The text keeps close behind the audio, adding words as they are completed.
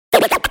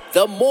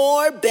The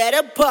More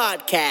Better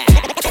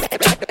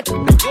Podcast.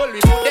 More better.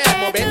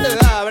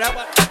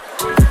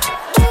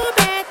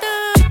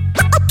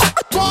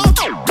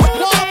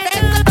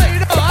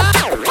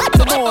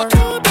 The More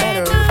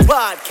Better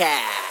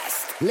Podcast.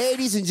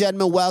 Ladies and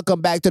gentlemen,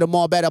 welcome back to the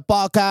More Better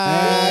Podcast.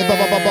 I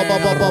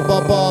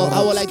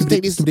would like to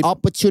take this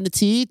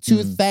opportunity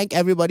to thank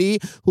everybody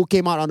who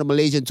came out on the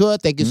Malaysian tour.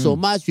 Thank you so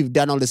much. We've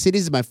done all the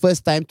cities. It's my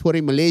first time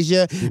touring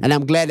Malaysia, and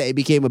I'm glad that it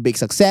became a big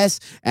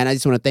success. And I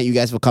just want to thank you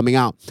guys for coming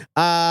out.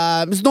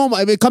 It's normal.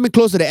 We're coming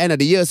close to the end of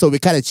the year, so we're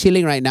kind of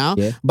chilling right now.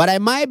 Yeah. But I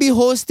might be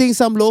hosting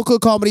some local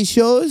comedy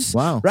shows.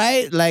 Wow.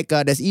 Right? Like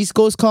there's East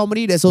Coast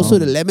comedy. There's also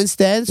the Lemon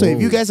Stand. So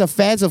if you guys are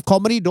fans of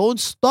comedy, don't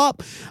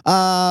stop.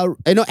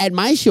 At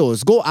my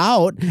shows, go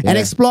out and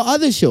explore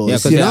other shows. Yeah,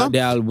 because they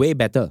are way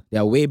better. They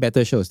are way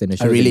better shows than the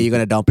shows. Really, you're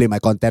gonna downplay my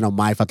content on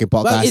my fucking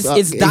podcast? Well,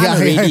 it's done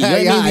already.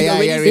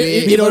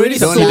 It already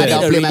don't sold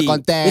downplay my already.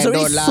 content. It's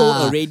already sold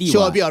already.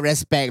 Show a bit of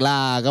respect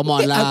lah. Come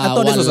on lah. I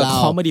thought this was a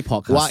comedy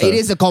podcast. Well, it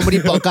is a comedy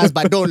podcast,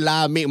 but don't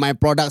make my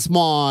product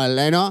small.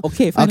 You know?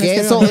 Okay, fine.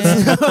 Okay, so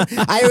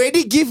I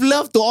already give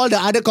love to all the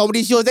other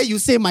comedy shows. Then you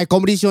say my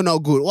comedy show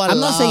not good. I'm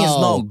not saying it's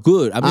not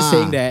good. I'm just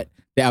saying that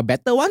there are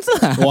better ones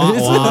lah.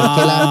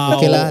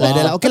 Okay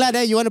lah.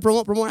 Then you want to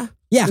promote lah?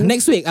 Yeah,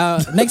 next week.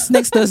 Next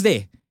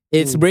Thursday.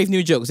 It's Brave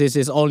New Jokes.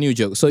 It's all new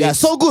jokes. So yeah,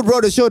 so good, bro.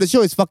 The show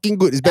is fucking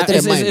good. It's better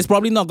than mine. It's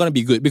probably not gonna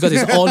be good because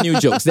it's all new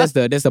jokes. That's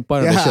the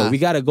point of the show. We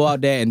gotta go out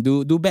there and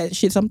do bad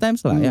shit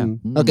sometimes, lah. Yeah.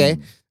 Okay.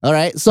 All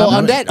right. So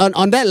on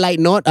that light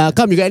note, you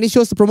got any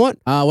shows to promote?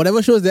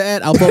 Whatever shows they're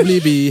at, I'll probably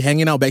be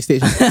hanging out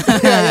backstage.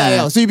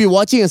 Yeah. So you'll be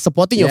watching and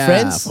supporting your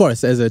friends? Of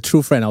course. As a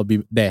true friend, I'll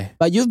be there.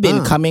 But you've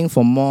been coming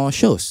for more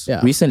shows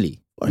recently.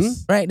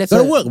 Right, that's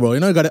gotta work, bro. You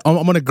know,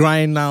 I'm on a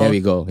grind now. There we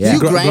go. Yeah. You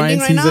grinding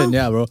grind right season,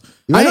 now? yeah, bro.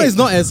 Right. I know it's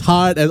not as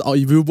hard as how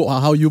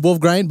you both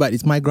grind, but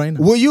it's my grind.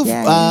 Will you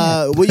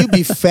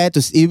be fair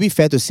to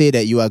say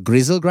that you are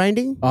grizzle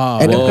grinding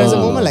at the present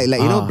moment, like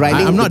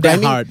grinding? I'm not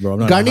that hard, bro.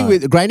 Grinding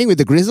with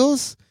the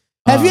grizzles.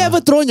 Have you ever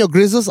thrown your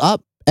grizzles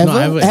up? Ever?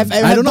 No, I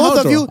haven't. I don't know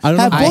how to throw. I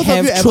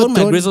have thrown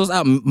my grizzles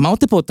up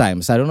multiple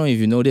times. I don't know if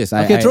you know this.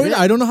 I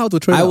don't know how to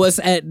throw it. I was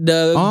at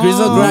the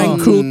Grizzle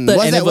Grind Crew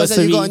 3rd anniversary. What's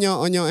that you got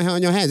on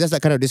your hands? That's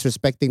like kind of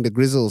disrespecting the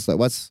grizzles. Like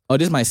what's? Oh,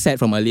 this is my set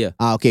from earlier.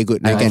 Okay,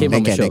 good. I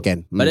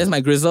can. But that's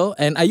my grizzle,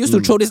 and I used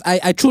to throw this.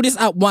 I threw this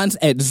up once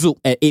at Zouk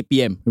at 8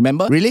 p.m.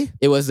 Remember? Really?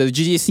 It was the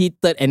GGC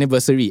 3rd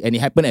anniversary, and it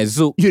happened at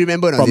Zouk. You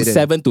remember? From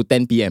 7 to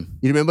 10 p.m.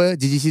 You remember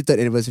GGC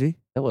 3rd anniversary?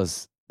 That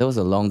was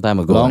a long time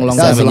ago. Long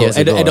time ago.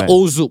 At the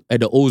old Zouk.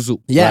 At the old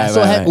Zouk.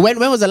 Yeah. When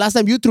was the last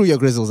time you threw your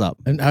grizzles up?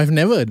 And I've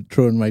never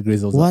thrown my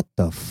grizzles up. What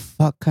the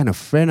fuck kind of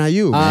friend are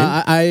you,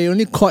 man? I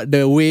only caught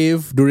the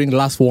wave during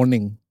Last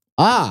Warning.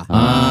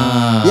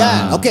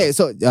 Yeah. Okay.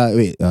 So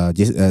wait,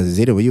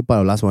 Zadon, were you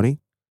part of Last Warning?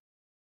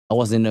 I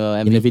was in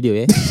the video,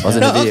 yeah? I was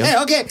in the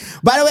video. Okay.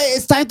 By the way,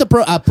 it's time to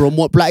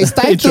promote. It's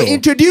time to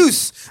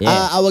introduce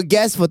our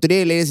guest for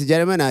today, ladies and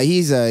gentlemen.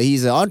 He's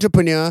an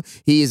entrepreneur.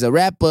 He is a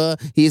rapper.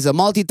 He's a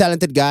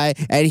multi-talented guy,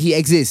 and he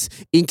exists.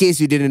 In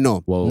case you didn't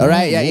know, all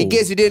right. Yeah. In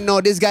case you didn't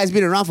know, this guy's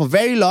been around for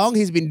very long.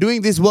 He's been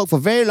doing this work for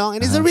very long,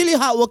 and he's a really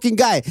hardworking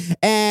guy.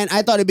 And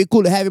I thought it'd be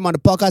cool to have him on the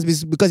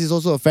podcast because he's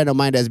also a friend of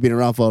mine that's been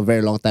around for a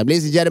very long time.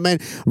 Ladies and gentlemen,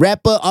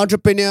 rapper,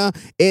 entrepreneur,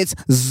 it's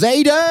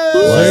Zadon.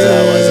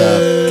 What's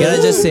up? Can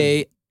I just say,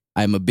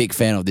 I'm a big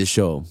fan of this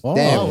show.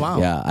 Damn. Wow.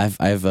 Yeah,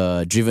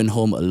 I've driven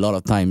home a lot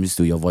of times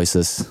to your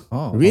voices.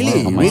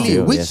 Really? On my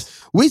studio,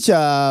 yes.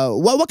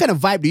 What kind of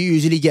vibe do you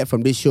usually get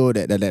from this show?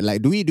 That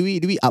like do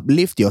we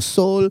uplift your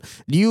soul?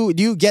 Do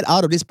you get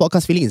out of this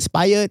podcast feeling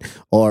inspired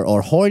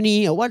or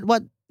horny or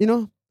what you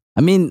know?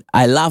 I mean,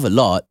 I laugh a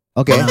lot.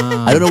 Okay.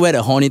 I don't know where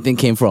the horny thing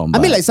came from. I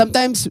mean, like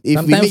sometimes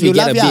if we make you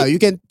laugh, you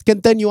can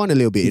turn you on a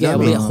little bit. You know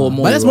what I mean?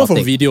 But that's more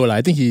from video,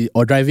 I think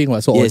or driving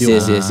was so audio.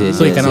 Yes.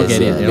 So you cannot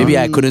get it. Maybe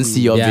I couldn't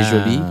see you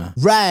visually.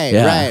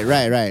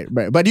 Right.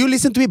 But do you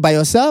listen to it by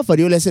yourself or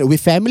do you listen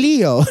with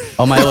family or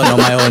on my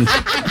own?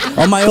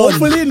 On my own.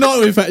 Hopefully not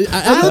with.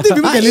 I don't think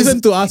people can listen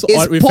to us with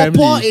family. Is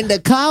Popo in the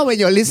car when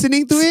you're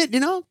listening to it?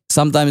 You know.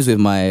 Sometimes with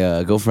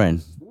my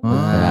girlfriend.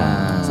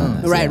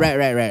 Right.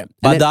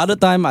 But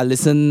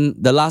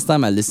the last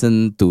time I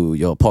listened to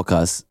your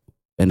podcast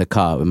in the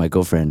car with my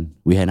girlfriend,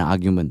 we had an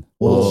argument.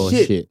 Oh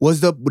shit! Did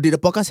the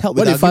podcast help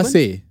with the argument? What did Faz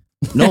say?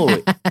 No,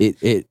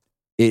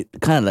 it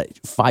kind of like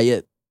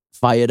fired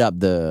up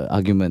the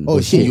argument.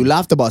 Oh shit! You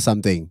laughed about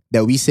something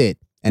that we said.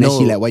 And then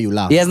she like, why you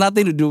laugh? It has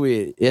nothing to do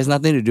with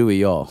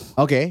y'all.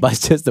 Okay. But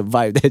it's just the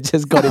vibe that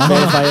just got it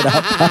very fired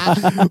up.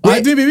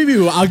 I think maybe we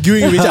were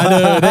arguing with each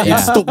other. Then it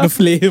stoked the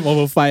flame of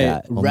a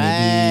fire.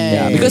 Right.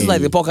 Yeah, because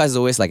like the podcast is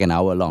always like an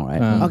hour long,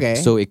 right? Okay.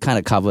 So it kind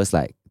of covers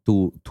like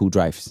two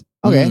drives.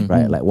 Okay.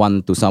 Right, like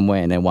one to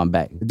somewhere and then one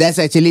back. That's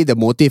actually the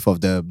motive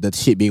of the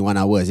shit being 1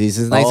 hour. It's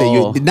nice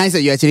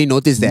that you actually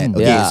noticed that.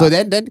 Okay. Yeah. So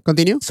then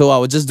continue. So I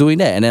was just doing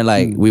that and then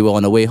like we were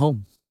on the way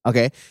home.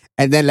 Okay.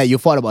 And then like you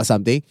thought about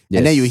something. Yes.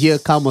 And then you hear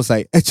Kam was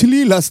like,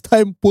 actually last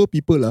time poor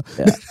people.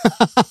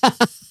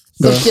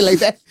 Some shit like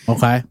that.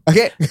 Okay.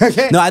 Okay.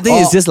 No, I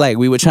think it's just like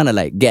we were trying to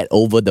like get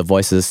over the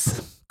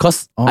voices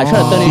Cause I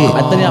try to turn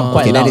it up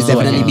quite Okay, loud. that is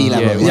definitely me, lah,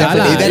 bro.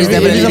 That is If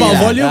definitely it's me, about lah.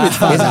 volume, it's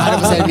fine. It's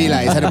 100% me, lah.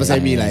 It's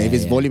 100% me, lah. If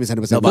it's volume, it's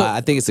 100% No, me. but I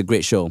think it's a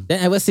great show.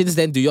 Then ever since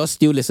then, do y'all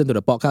still listen to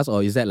the podcast,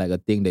 or is that like a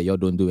thing that y'all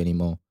don't do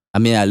anymore? I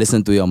mean, I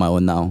listen to it on my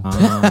own now.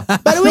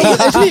 By the way,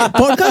 actually,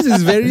 podcast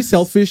is very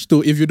selfish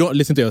to if you don't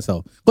listen to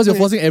yourself, because you're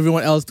forcing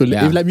everyone else to.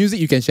 Yeah. If like music,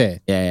 you can share.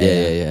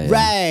 Yeah.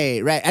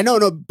 Right. I know.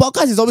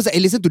 Podcast is always like,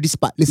 hey, listen to this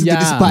part. Listen to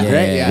this Yeah. part, Yeah,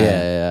 right?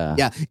 Yeah.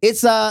 Yeah.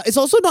 It's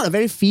also not a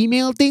very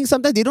female thing.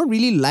 Sometimes they don't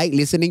really like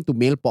listening to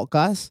male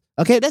podcasts.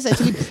 Okay, that's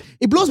actually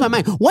it blows my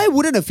mind. Why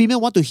wouldn't a female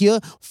want to hear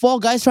four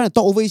guys trying to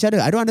talk over each other?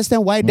 I don't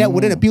understand why that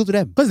wouldn't appeal to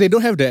them. Because they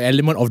don't have the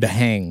element of the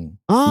hang.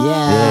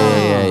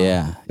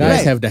 Yeah. Guys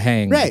Right. have the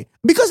hang. Right.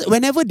 Because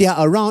whenever they are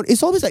around,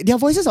 it's always like their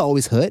voices are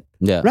always heard.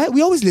 Yeah. Right?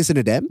 We always listen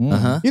to them.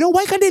 You know,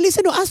 why can't they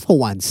listen to us for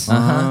once?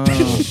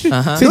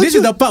 See, this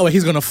is the part where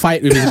he's gonna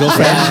fight with his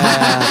girlfriend.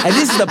 And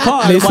this is the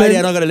part why Listen.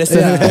 they're not gonna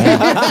listen.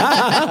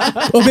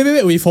 Oh,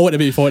 wait. We forward a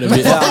bit.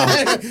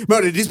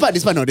 Bro, this part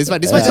just for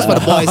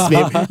the boys,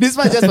 babe. This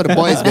part just for the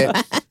boys, babe.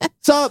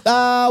 So,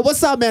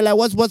 what's up, man? Like,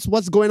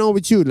 what's going on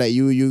with you? Like,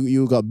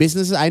 you got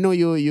businesses. I know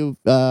you're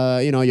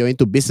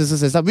into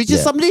businesses and stuff, which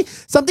is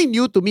something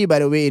new to me, by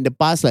the way. In the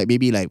past, like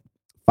maybe like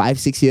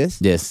 5-6 years,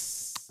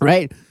 Yes.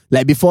 right?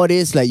 Like before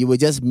this, like you were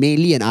just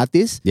mainly an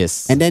artist,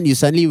 Yes. and then you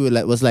suddenly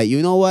was like,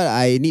 you know what?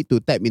 I need to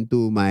tap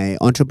into my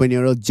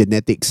entrepreneurial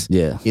genetics.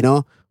 Yeah. You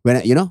know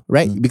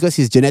right? Because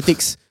his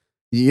genetics.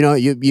 You know,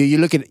 you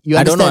look at you.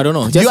 I don't understand-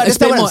 know. Do Just you understand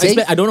explain what I'm more. saying?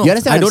 I don't know. You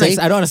understand I what I'm don't. saying?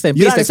 I don't understand.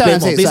 You Please understand what I'm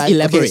explain more. saying? Please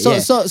elaborate. Okay, Yeah.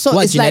 so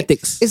What it's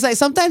genetics? like it's like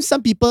sometimes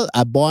some people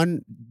are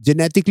born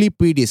genetically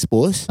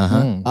predisposed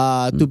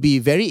to be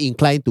very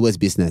inclined towards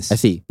business. I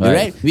see.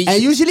 Right? Which-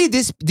 And usually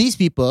these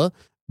people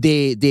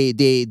they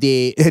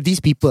these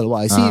people.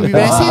 Wow, see when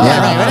I say that,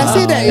 right? When I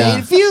say that,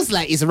 it feels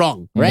like it's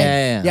wrong,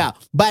 right? Yeah.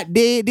 But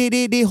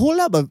they hold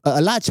up a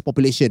large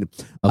population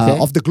Okay.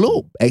 of the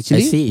globe.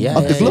 Actually, I see. Yeah,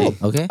 of the yeah, globe.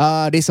 yeah.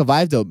 Okay. They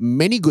survived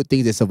many good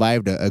things. They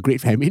survived a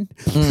great famine.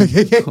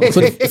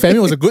 So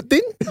famine was a good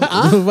thing?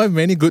 Why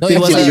many good No, things?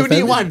 it was Actually, a you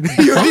need one.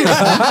 You need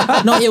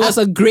one. No, it was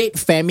a great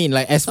famine.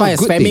 Like as far as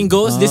good famine thing.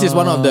 goes, this is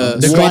one of the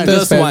The strongest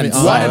greatest famine.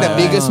 ones. One of the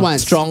biggest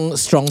ones.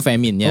 Strong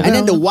famine. Yeah. And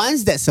then the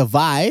ones that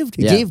survived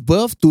Yeah. gave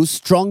birth to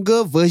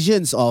stronger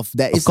versions of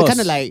that. It's course.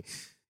 kind of like,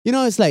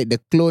 it's like the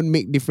clone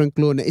make different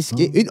clone.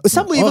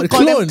 Some will even the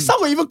call them. clone.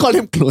 Some will even call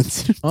them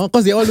clones. Oh,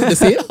 because they all look the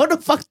same? How the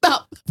fucked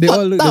up? They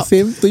all look the Fucked up.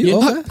 same to you?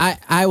 Oh,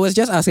 I was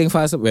just asking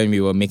first when we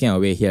were making our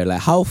way here,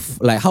 like how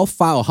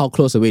far or how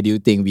close away do you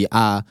think we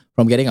are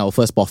from getting our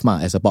first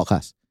POFMA as a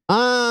podcast?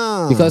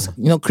 Because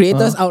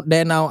creators out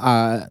there now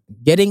are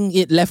getting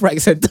it left,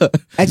 right, center.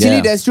 Actually,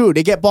 Yeah. that's true.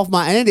 They get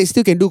POFMA and then they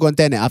still can do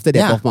content after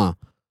their Yeah. POFMA.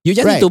 You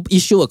just Right. need to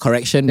issue a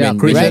correction Yeah, when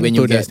correction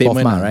you to the get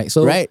statement, POFMA, right?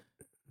 So Right?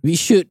 we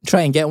should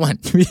try and get one.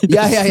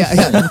 Yeah. Wait.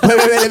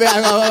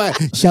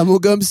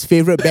 Shamugam's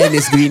favorite band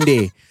is Green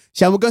Day.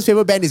 Shamugam's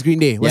favorite band is Green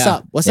Day. What's Yeah.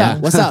 up? What's Yeah. up?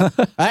 What's up?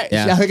 Alright.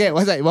 Yeah. Okay.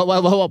 What's that? What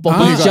POFMA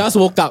We you got? just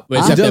woke up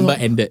when September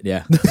ended.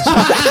 Yeah.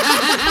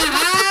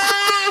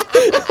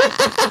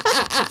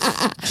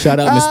 Shout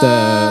out,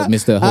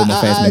 Mr. Home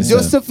Affairs Minister.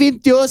 Josephine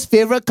Teo's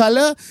favorite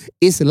color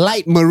is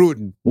light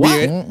maroon. What?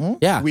 Weird.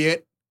 Yeah. Weird.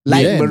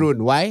 Light Yeah.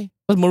 maroon. Why?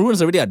 Because maroon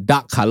is already a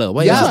dark color.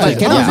 Why Yeah, is but it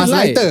cannot yeah. be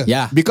lighter.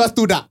 Yeah. Because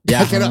too dark.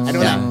 Yeah.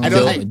 I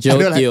don't like. Joe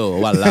Teo,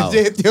 walao.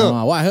 Joe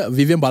Teo. what I heard,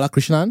 Vivian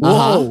Balakrishnan,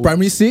 Whoa.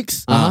 primary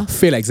 6,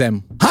 fail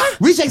exam.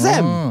 Which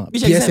exam?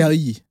 Which exam?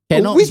 PSLE.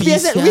 Cannot Which be,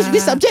 PSL? sia.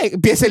 Which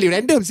subject? PSLE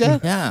random, sir.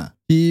 Yeah.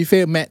 He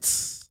failed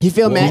maths. He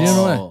failed maths. didn't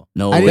know that? Oh.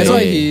 No I way. didn't That's know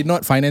why he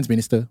not finance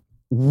minister.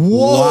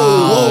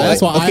 Whoa.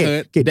 That's what I okay.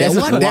 heard. Okay, that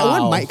That's- one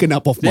wow. might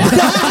kena POFMA.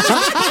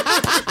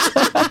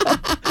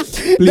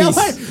 That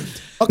one.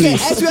 Okay,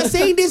 as we are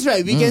saying this,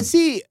 right, we can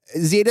see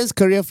Zayden's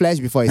career flash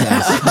before his eyes.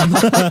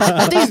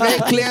 I think it's very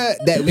clear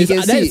that we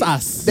can see. That's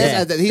us. That's Yeah.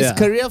 us, that his Yeah.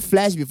 career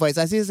flash before his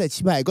eyes. He's like,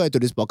 Chiba, I got into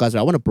this podcast,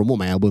 right? I want to promote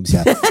my albums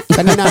here.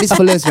 And then now these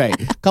fellas, right,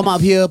 come up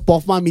here,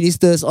 POFMA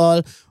ministers,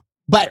 all.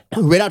 But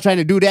we're not trying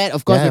to do that.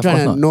 Of course, Yeah, we're of trying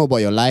course to not. know about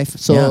your life.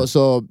 So, Yeah.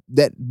 so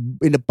that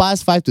in the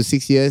past 5 to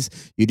 6 years,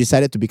 you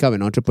decided to become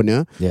an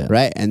entrepreneur, Yeah.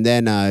 right? And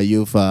then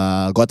you've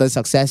gotten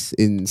success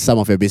in some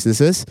of your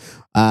businesses,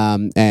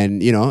 and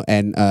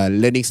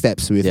learning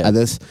steps with Yeah.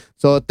 others.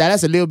 So tell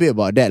us a little bit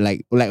about that.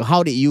 Like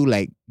how did you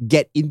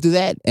get into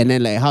that, and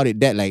then how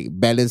did that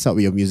balance out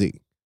with your music?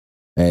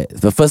 Right.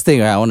 The first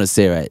thing I want to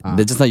say, right, Ah.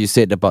 just now you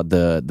said about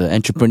the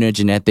entrepreneur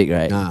genetic,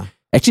 right? Ah.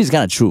 Actually, it's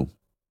kind of true.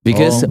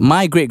 Because Oh.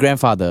 my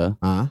great-grandfather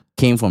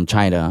came from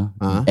China,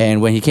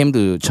 and when he came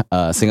to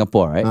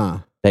Singapore, right,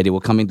 that they were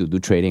coming to do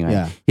trading, right,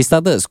 Yeah. he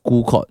started a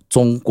school called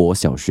中国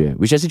小学,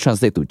 which actually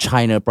translates to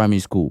China Primary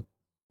School.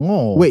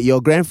 Oh. Wait,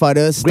 your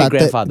grandfather started.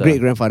 Great-grandfather.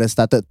 Great-grandfather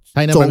started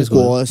China Primary School.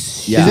 中国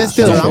Yeah, 是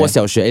still 中国 around?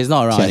 小学. It's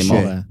not around 小学.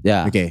 anymore.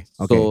 Yeah. Okay.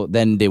 So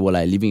then they were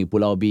living in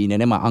Pulau Ubin,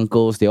 and then my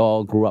uncles, they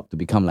all grew up to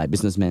become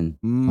businessmen.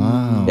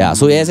 Mm. Yeah,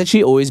 so it has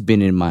actually always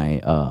been in my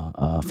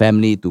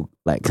family to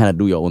kind of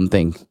do your own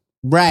thing.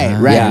 Right.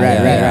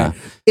 Yeah.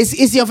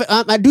 Is your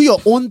do your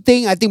own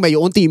thing? I think by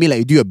your own thing you mean like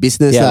you do your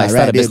business. Yeah, like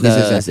start a Do your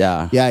business.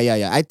 Yeah.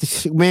 Yeah.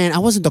 Man, I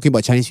wasn't talking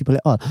about Chinese people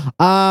at all.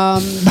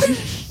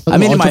 I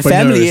mean, in my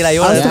family, like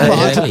you I was want talking about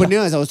Yeah.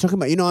 entrepreneurs. I was talking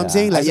about, you know what I'm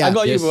saying? Like, I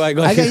got you, bro. I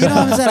got you. you know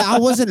what I'm saying? I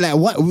wasn't like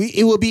what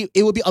it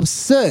would be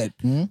absurd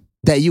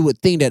that you would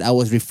think that I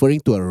was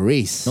referring to a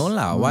race. No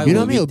lah. Why You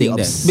know would what I mean? we It would be think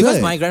that? absurd.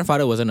 Because my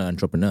grandfather wasn't an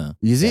entrepreneur.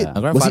 Is it?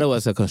 My grandfather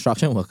was a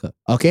construction worker.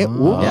 Okay.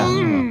 Ooh.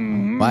 Yeah.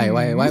 Why?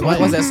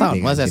 What's that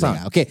sound? What's that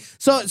sound? Okay.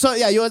 So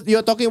yeah,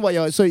 you're talking about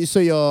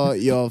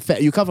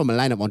you come from a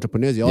line of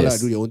entrepreneurs. You all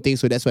Yes. do your own thing.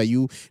 So that's why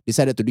you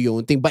decided to do your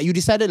own thing. But you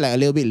decided like a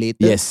little bit later.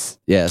 Yes.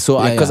 Yeah.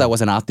 So because I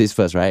was an artist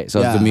first, right?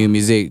 So I was doing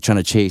music, trying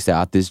to chase the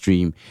artist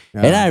dream.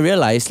 And then I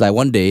realized like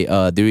one day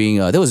during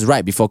that was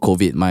right before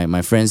COVID.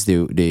 My friends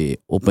they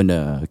opened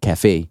a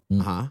cafe.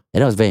 Uh-huh.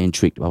 And I was very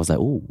intrigued. I was like,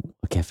 oh,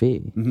 a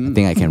cafe. I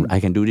think I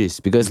can do this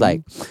because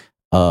like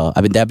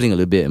I've been dabbling a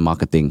little bit in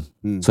marketing.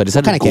 So I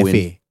decided What kind to of go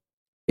cafe? in.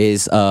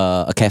 Is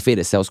a cafe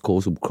that sells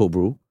cold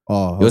brew.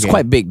 Oh, It was okay.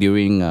 quite big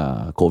during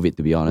COVID,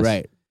 to be honest.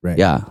 Right.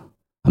 Yeah.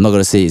 I'm not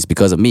gonna say it's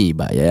because of me,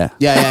 but yeah.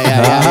 Yeah.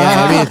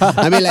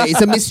 I mean, like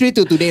it's a mystery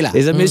to today, lah.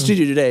 It's a mystery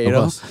to today, you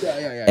know. course.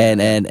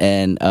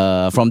 And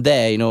from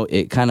there, you know,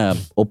 it kind of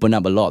opened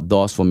up a lot of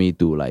doors for me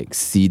to like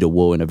see the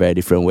world in a very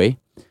different way.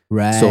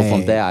 Right. So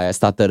from there, I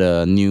started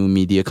a new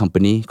media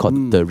company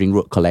called the Ring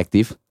Road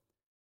Collective.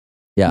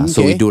 Yeah,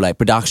 so we Okay. do like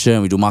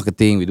production, we do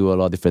marketing, we do a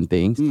lot of different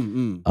things.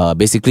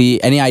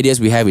 Basically, any ideas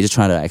we have, we just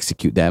trying to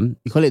execute them.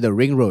 You call it the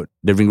Ring Road.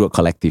 The Ring Road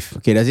Collective.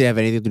 Okay, does it have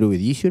anything to do with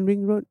Yishun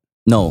Ring Road?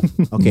 No,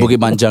 Okay. Bukit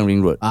Panjang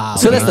Ring Road.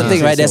 So okay. that's the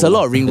thing, right? There's a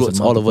lot of ring There's a roads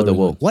all over the multiple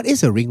world. What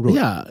is a ring road?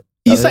 Yeah.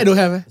 East side don't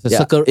have it. It's a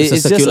circle. It's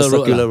It's a just circular a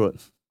circular road. road.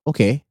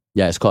 Okay.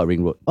 Yeah, it's called a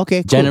ring road.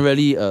 Okay. Cool.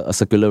 Generally, a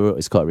circular road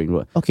is called a ring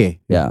road. Okay.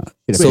 Yeah.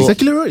 Wait, So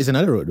circular road is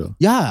another road though.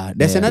 Yeah,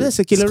 there's another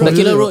circular road.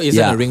 Circular road isn't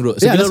Yeah. a ring road.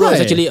 Yeah, Circular that's road is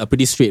why. actually a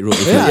pretty straight road.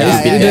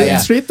 Yeah. The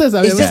straightest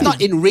I've It's ever just seen.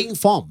 not in ring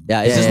form.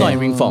 yeah, it's just not in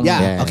ring form.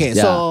 Yeah. Okay.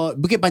 Yeah. So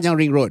Bukit Panjang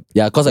Ring Road.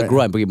 Yeah, because I grew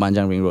up in Bukit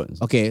Panjang Ring Road.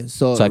 Okay.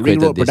 So, So I Ring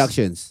created Road this.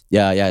 Productions.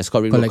 Yeah, it's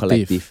called Ring Road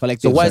Collective.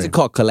 Collective. So why is it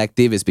called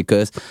Collective? Is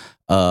because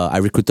I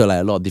recruited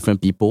like a lot of different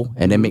people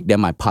and then make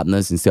them my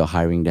partners instead of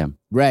hiring them.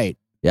 Right.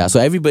 Yeah,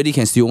 so everybody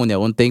can still own their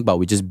own thing, but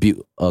we just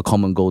build a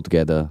common goal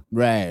together.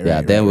 Right.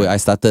 Yeah, then I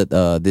started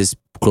this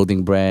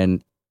clothing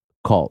brand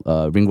called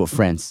Ring Road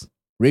Friends.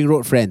 Ring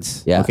Road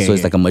Friends. Yeah, Okay, so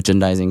it's okay. like a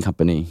merchandising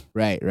company.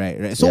 Right.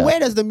 So Yeah. where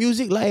does the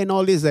music lie and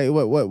all this? Like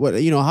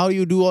what you know, how do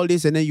you do all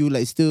this and then you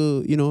like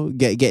still, you know,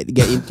 get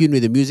in tune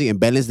with the music and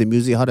balance the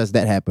music? How does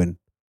that happen?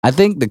 I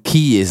think the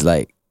key is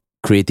like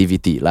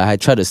creativity. Like I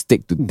try to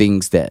stick to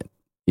things that,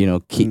 you know,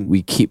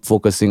 we keep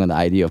focusing on the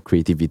idea of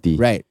creativity.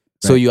 Right.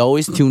 So you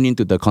always tune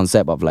into the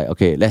concept of like,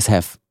 okay, let's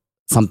have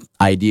some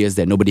ideas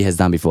that nobody has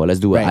done before. Let's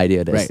do an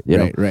idea that's, you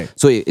know. Right.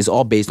 So it's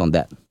all based on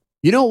that.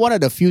 You know, one of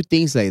the few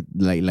things like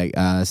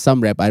some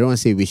rap, I don't want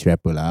to say which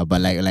rapper lah,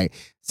 but like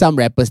some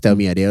rappers tell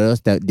me, they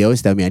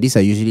always tell me, these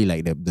are usually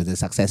like the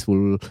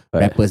successful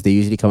rappers, they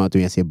usually come up to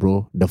me and say,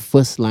 bro, the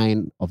first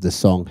line of the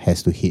song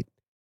has to hit.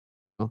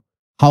 You know?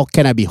 How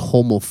can I be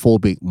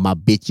homophobic? My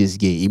bitch is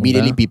gay.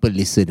 Immediately people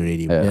listen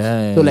already. Bro.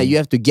 Yeah. So like you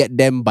have to get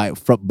them by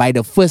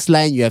the first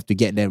line, you have to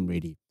get them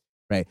ready.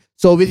 Right.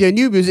 So with your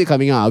new music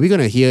coming out, are we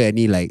gonna hear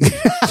any like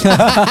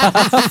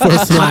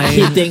first line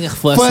hitting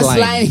first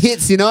line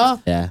hits, you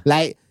know? Yeah.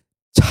 Like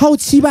Chao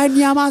Chiba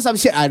Nyama, some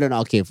shit. I don't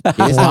know. Okay. That's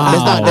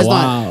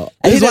not.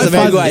 I think that's a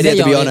very good Is idea, that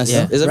to be your- honest.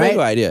 yeah. It's a very Right?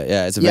 good idea.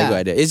 Yeah, it's a very Yeah. good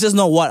idea. It's just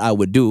not what I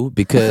would do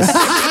because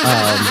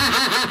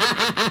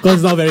Because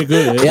it's not very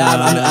good.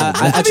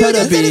 I try to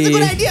It's a good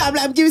be. idea.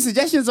 I'm giving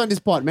suggestions on this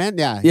pod, man.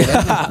 Yeah.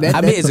 Yeah,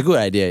 I mean, it's a good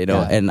idea, you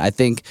know, and I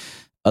think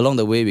along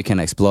the way we can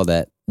explore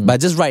that. But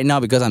just right now,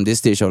 because I'm this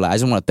stage of like, I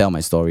just want to tell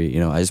my story, you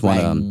know, I just want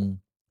to,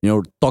 you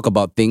know, talk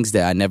about things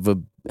that I never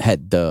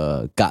had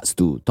the guts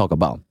to talk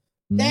about.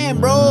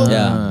 Damn, bro.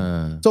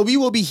 Yeah. So we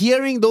will be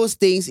hearing those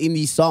things in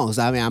these songs.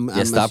 I mean, I'm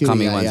Yes, the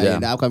assuming, upcoming ones, yeah.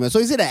 the upcoming. So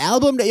is it an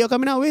album that you're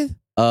coming out with?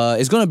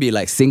 It's gonna be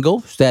like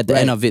single. So at the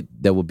Right. end of it,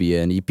 there will be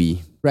an EP.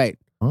 Right.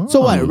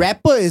 So what?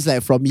 Rapper is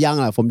like from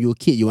young, from you a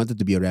kid, you wanted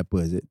to be a rapper,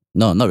 is it?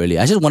 No, not really.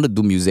 I just wanted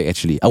to do music.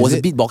 Actually, I was a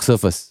it? beatboxer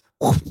first.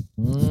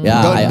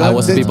 Yeah, I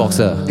was a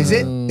beatboxer. Is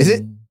it? Is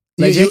it?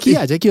 Like You-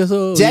 Jackie, Jackie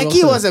also.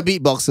 Jackie was a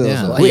beatboxer.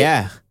 Yeah. Also. Wait,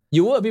 yeah.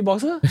 You were a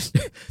beatboxer?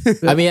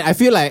 I mean, I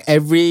feel like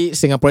every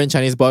Singaporean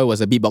Chinese boy was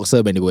a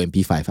beatboxer when they were in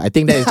P5. I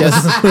think that is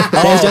just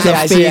that's just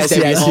a phase that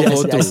we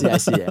all go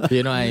through.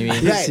 You know what I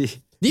mean? Right.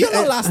 Do you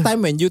know last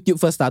time when YouTube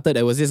first started,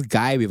 there was this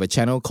guy with a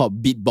channel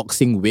called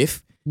Beatboxing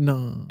with,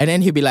 No. and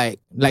then he'd be like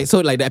the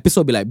episode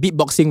would be like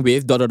Beatboxing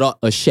with ...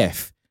 a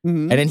chef.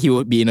 And then he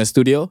would be in a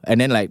studio, and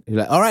then like, he'd be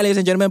like, all right, ladies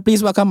and gentlemen,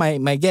 please welcome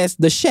my guest,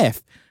 the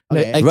chef.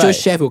 Okay. The actual Right.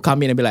 chef will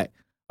come in and be like,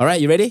 all right,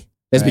 you ready?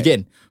 Let's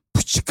begin.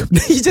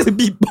 He just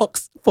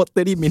beatbox for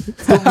 30 minutes.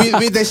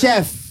 with the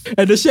chef.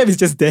 And the chef is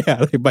just there,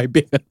 like by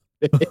bed.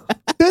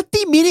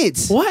 30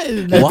 minutes. What?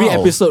 Every Wow.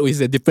 episode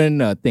is a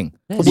different thing.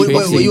 Were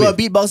you a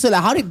beatboxer?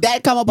 Like, how did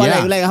that come about?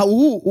 Yeah. Like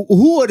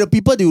who are the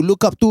people that you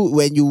look up to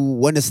when you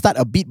want to start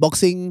a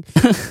beatboxing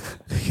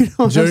you know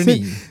what I'm Journey.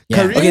 saying? Yeah.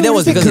 Career? Okay, that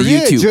was Is it because of career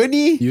YouTube.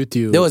 Journey.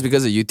 YouTube. That was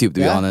because of YouTube, to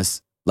be Yeah.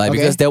 honest. Like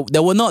because there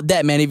were not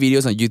that many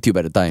videos on YouTube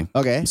at the time.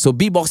 Okay. So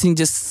beatboxing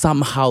just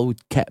somehow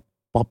kept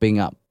popping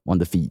up on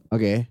the feed.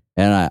 Okay.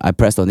 And I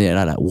pressed on it and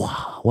I'm like,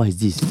 wow, what is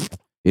this?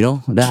 You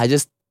know? Then I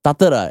just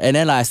started and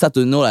then I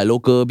started to know like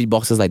local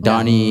beatboxers like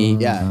Darnie.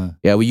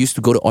 Yeah, we used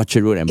to go to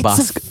Orchard Road and It's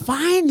busk. a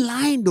fine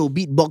line though,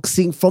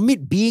 beatboxing, from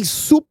it being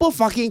super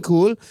fucking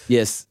cool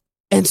Yes.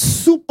 and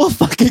super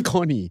fucking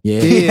corny.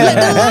 Yeah. Like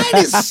the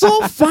line is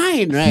so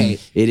fine, right?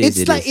 It is, It's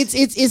it like is.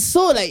 it's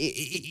so like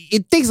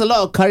it takes a lot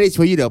of courage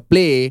for you to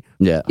play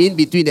Yeah. in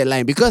between that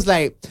line because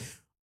like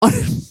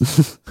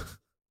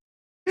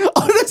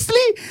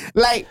honestly,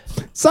 like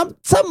some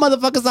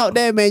motherfuckers out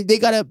there, man, they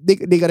gotta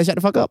shut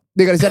the fuck up.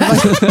 They gotta shut the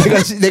fuck up.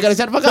 They gotta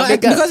shut the fuck up. They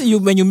gotta- Because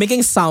when you're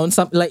making sound,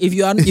 like if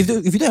you don't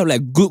have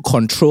like good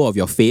control of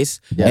your face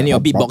and you're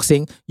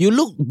beatboxing, you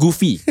look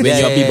goofy when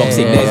you're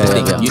beatboxing. That's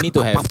the thing. You need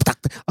to have.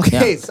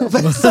 Okay, so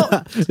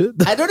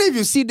I don't know if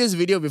you've seen this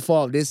video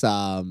before of this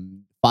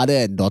father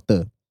and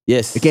daughter.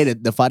 Yes. Okay,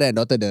 the father and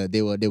daughter,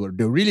 they were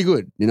really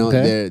good. You know,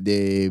 Okay.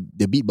 they're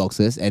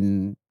beatboxers,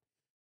 and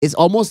it's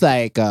almost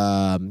like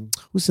sorry,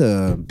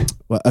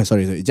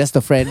 just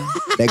a friend.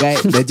 That guy,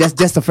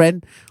 just a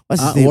friend.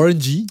 What's his name? Warren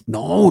G.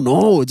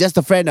 No, just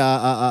a friend.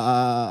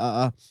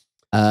 God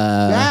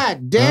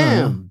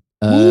damn.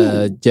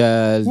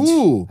 Just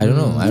Who? I don't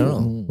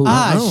know. Who?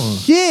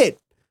 Shit.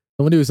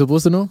 Somebody we're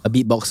supposed to know? A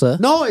beatboxer.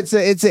 No, it's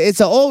an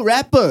old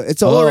rapper.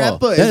 It's an old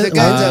rapper. It's Yeah, the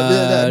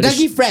guy,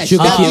 Dougie Fresh.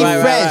 Sugar Dougie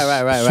Hill. Fresh.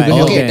 Right. Sugar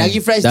Hill. Okay, Okay.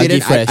 Dougie Fresh Dougie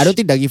didn't. Fresh. I don't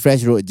think Dougie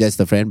Fresh wrote Just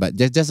a Friend, but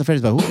Just a Friend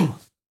is by who?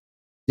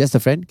 Just a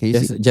Friend? Can you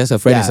see? Just a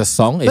friend Yeah. is a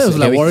song. That was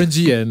like can we- Warren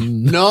G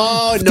and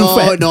No. Yeah,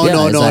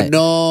 it's like-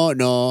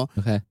 No.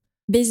 Okay.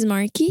 Biz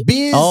Markie?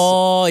 Biz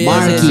Oh, yes,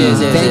 Markie. yes.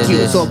 Thank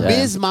you. So Yeah.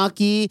 Biz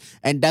Markie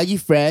and Dougie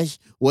Fresh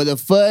were the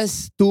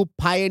first two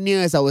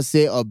pioneers, I would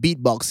say, of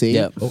beatboxing.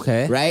 Yep.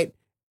 Okay. Right?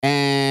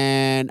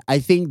 And I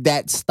think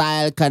that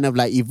style kind of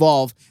like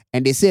evolved.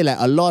 And they say like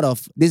a lot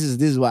of this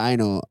is what I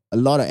know. A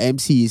lot of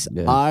MCs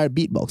are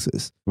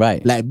beatboxers.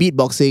 Right. Like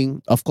beatboxing,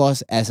 of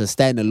course, as a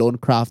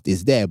standalone craft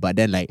is there, but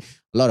then like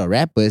a lot of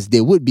rappers, they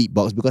would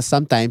beatbox because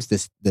sometimes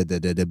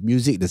the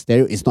music, the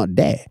stereo is not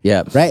there.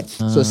 Yeah. Right?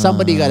 So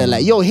somebody gotta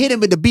like, yo, hit him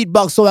with the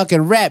beatbox so I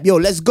can rap. Yo,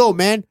 let's go,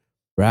 man.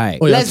 Right.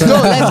 Oh, yeah, Let's that's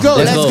go, right.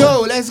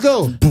 let's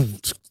go.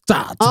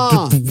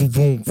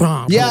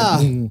 Yeah.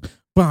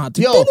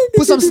 Yo,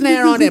 put some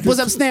snare on it. That's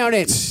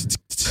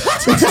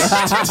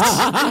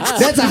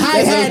a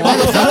hi-hat,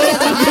 motherfucker.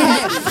 That's a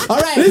hi-hat. All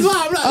right.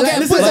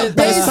 Okay, put some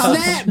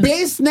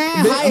bass snare,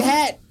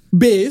 hi-hat.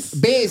 Bass.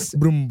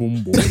 Boom,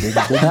 boom, boom, boom, boom.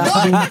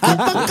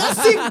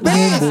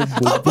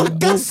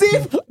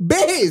 Percussive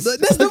bass.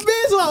 That's the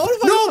bass one.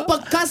 No,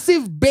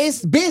 percussive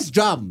bass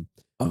drum.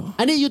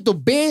 I need you to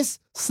bass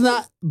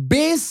hi-hat.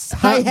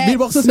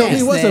 Beatboxers snare. tell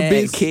me what's a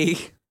bass?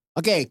 Kick.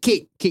 Okay,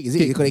 kick. Is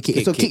it? You call it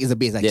kick. So kick is a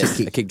bass. Like Yes,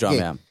 kick. a kick drum,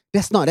 yeah.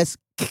 That's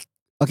kick.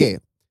 Okay.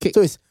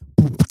 So it's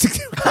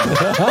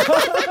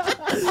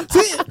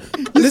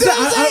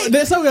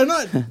That's how we're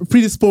not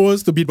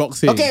predisposed to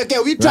beatboxing. Okay,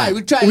 we try.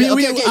 You do a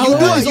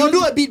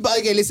beatbox.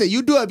 Okay, listen,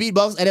 you do a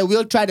beatbox and then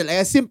we'll try like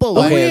a simple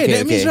one. Okay, okay,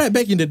 that means okay. right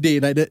back in the day,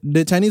 like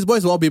the Chinese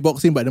boys were all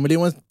beatboxing, but the Malay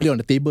ones play on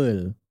the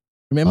table.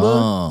 Remember?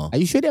 Oh. Are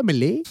you sure they're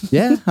Malay?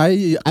 Yeah,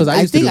 because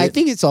I used to do I it.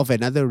 think it's of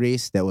another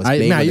race that was I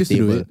playing on the used to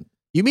do table. it.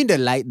 You mean the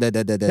lighter? Yeah,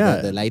 the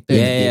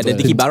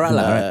Diki Barat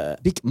lah. Right?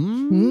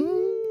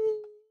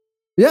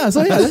 Yeah,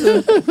 so yeah,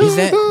 Is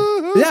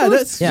that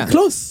that's Yeah.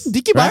 close.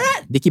 Diki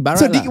Barat? Diki Barat?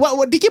 So lah.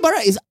 what Diki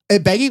Barat is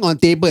banging on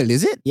table,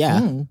 is it? Yeah.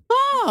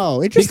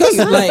 Oh, interesting.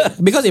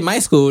 Because in my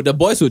school, the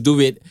boys would do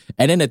it,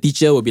 and then the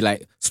teacher would be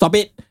like, "Stop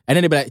it!" And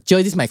then they'd be like, "Cher,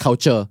 this is my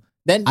culture."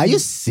 Then Are you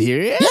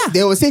serious? Yeah.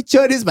 They will say,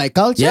 "Chur, this is my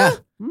culture." Yeah.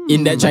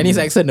 In that Chinese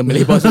accent, the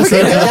Malay boys would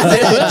say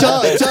that.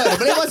 Chur. The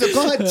Malay boys will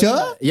call her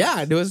Chur.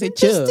 Yeah, they would say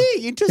Cher.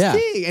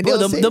 Interesting. And Bro,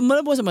 they'll say, the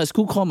Malay boys at my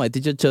school call my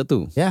teacher Cher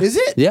too. Yeah. is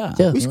it? Yeah.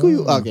 Cher. Which school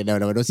you? Okay, no,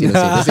 don't say. He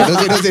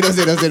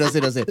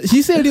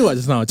said already what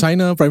just now?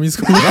 China primary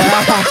school.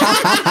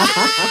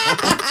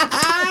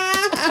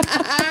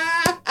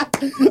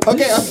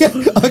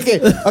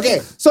 Okay.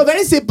 So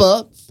very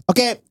simple.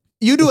 Okay,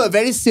 you do a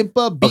very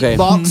simple Okay.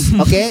 beatbox.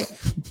 Okay,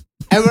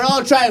 and we'll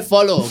all try and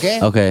follow.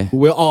 Okay. Okay.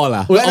 We're all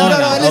lah. No.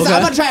 Listen,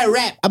 I'm gonna try and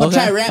rap.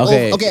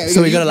 Okay.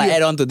 So we're gonna like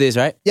add on to this,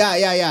 right? Yeah.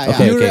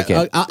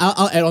 Okay.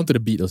 I'll add on to the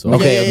beat also.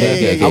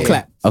 Okay. I'll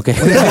clap. Okay.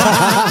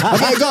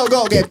 Okay, go.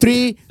 Okay,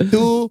 3,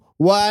 2,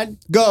 1,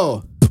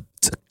 go.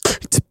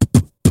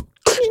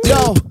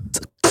 Yo.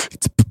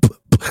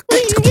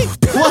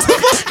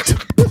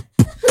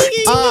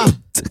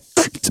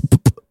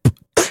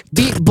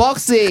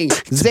 Beatboxing,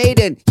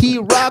 Zadon, he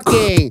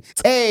rocking.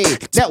 Hey,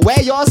 that where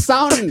y'all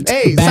sounding?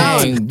 Hey,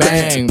 sound.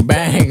 Bang, bang,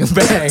 bang,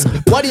 bang.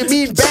 What do you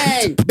mean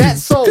bang?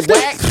 That's so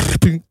whack.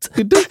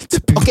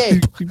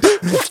 Okay.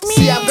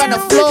 See, I'm gonna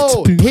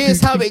flow. Here's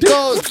how it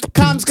goes.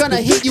 Com's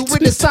gonna hit you with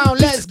the sound.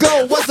 Let's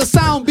go. What's the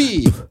sound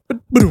be?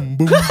 Boom, boom,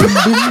 boom, boom,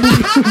 boom,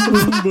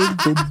 boom, boom, boom,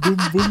 boom,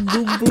 boom, boom,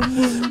 boom,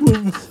 boom,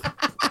 boom.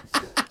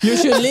 You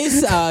should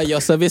list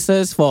your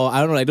services for, I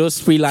don't know, like those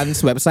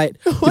freelance website.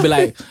 You'd be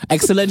like,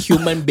 excellent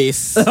human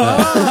bass. Hey,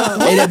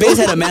 the bass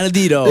had a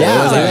melody though. Yeah,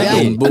 It was like,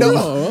 yeah. boom,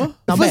 boom.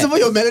 No. First of all,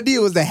 your melody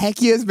was the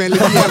hackiest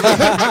melody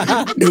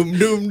ever. Doom,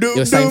 doom, doom, It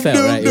was doom, Seinfeld,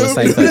 doom, right? It was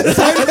doom.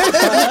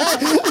 Seinfeld.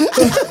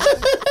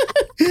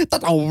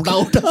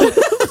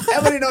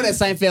 Everybody know that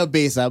Seinfeld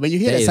bass. When you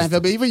hear That that is-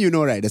 Seinfeld bass, even you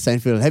know, right? The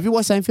Seinfeld. Have you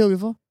watched Seinfeld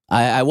before?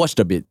 I watched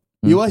a bit.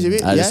 You watched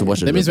it? I just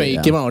watched it. That means when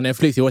it came out on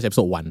Netflix, you watched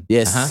episode 1.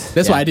 Yes.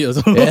 That's what I did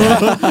also. Came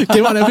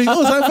out on Netflix.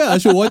 Oh, Seinfeld. I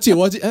should watch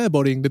it.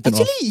 Boring. Then turn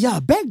off. Actually, yeah,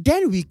 back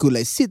then we could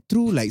like sit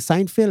through like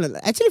Seinfeld.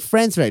 Actually,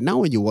 Friends, right now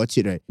when you watch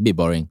it, right, Bit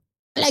boring.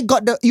 like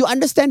you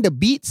understand the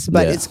beats,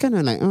 but Yeah. it's kind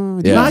of like,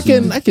 oh, Yeah. No,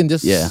 I can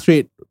just Yeah.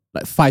 straight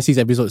like 5-6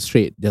 episodes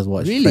straight just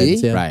watch. Really?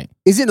 Friends, yeah. Right.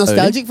 is it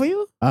nostalgic for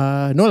you?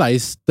 No, like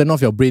it's turn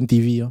off your brain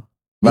TV. Oh.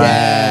 Right,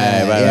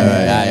 Yeah, right.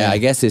 yeah. Yeah, I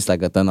guess it's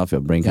like a turn off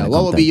your brain kind Yeah, of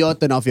what would be content.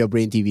 your turn off your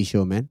brain TV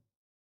show, man?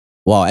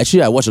 Wow,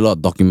 actually, I watch a lot of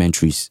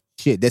documentaries.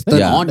 Shit, that's turn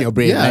Yeah. on your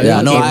brain. Yeah, right?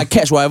 Yeah, no, Okay. I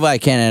catch whatever I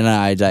can, and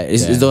I like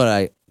it's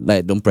don't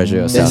like don't pressure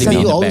yourself. That's Leave like it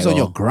in you the always bag, on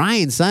your oh.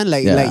 grind, son.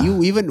 Like Yeah. like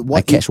you even I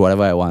what? catch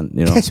whatever I want,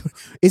 you know.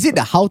 Is it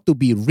the how to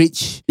be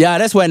rich? Yeah,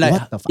 that's when like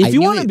What the f- I if you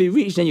knew want to it. be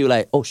rich, then you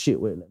like, oh shit,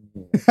 wait, let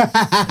me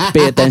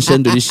pay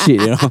attention to this shit,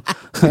 you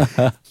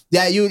know.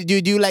 Yeah, you do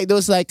you like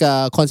those like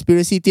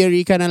conspiracy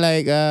theory kind of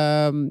like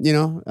you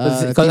know?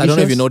 Because I don't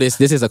know if you know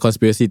this is a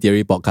conspiracy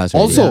theory podcast.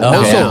 Really. Also, Oh,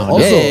 also, yeah.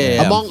 also,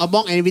 Yeah.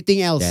 among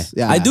everything else,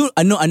 yeah.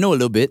 I know a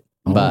little bit,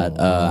 but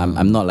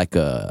I'm not like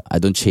I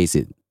don't chase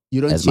it. You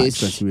don't as chase much.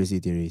 conspiracy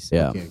theories.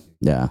 Yeah. Okay.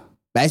 Yeah.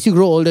 But as you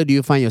grow older, do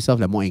you find yourself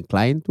like more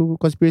inclined to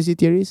conspiracy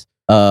theories?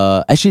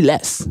 Actually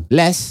less.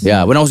 Less.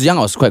 Yeah, when I was young,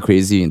 I was quite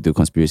crazy into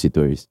conspiracy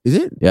theories. Is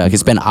it? Yeah, I can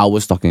spend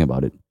hours talking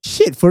about it.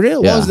 Shit, for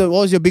real? Yeah. What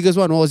was your biggest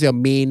one? What was your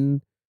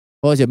main?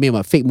 What?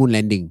 Fake moon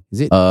landing?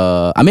 Is it?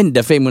 I mean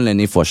the fake moon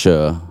landing for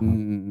sure,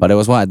 but there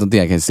was one I don't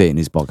think I can say in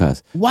this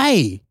podcast.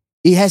 Why?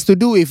 It has to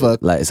do with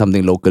Like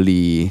something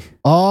locally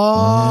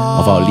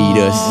of our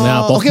leaders.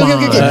 Yeah, Okay.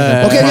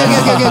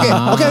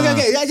 Pokemon.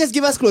 Okay. Yeah, just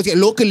give us clues. Okay,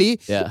 locally,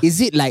 Yeah.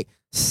 is it like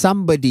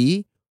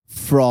somebody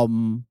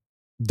from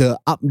the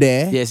up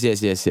there? Yes.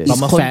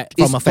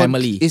 From a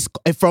family. Is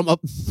from a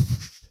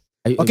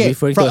Are you okay.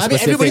 referring From, to a I mean,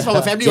 specific- everybody's from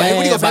a family. Yeah, right?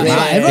 Everybody yeah, got family. yeah,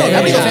 right? yeah, Everybody yeah,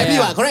 got yeah, family.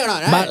 yeah. Right? Correct or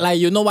not? Right? But like,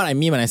 you know what I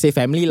mean when I say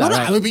family, no, lah, no,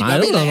 right? I mean, I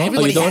don't know.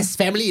 everybody You don't? has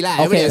family. Like,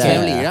 Okay, everybody has yeah,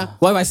 family. yeah. Yeah.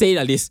 Why am I saying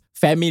like this?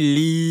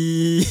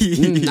 Family.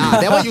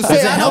 That what you say.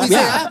 Does that How help? we say?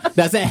 Yeah.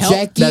 Does that help?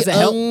 Jackie Does that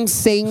help? Ng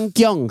Seng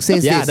Kyong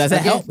says Yeah, this. does that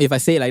okay? help if I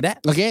say it like that?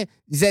 Okay.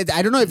 He said,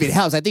 I don't know if it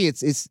helps. I think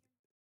it's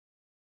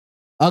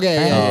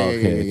okay.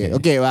 Oh,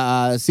 Okay.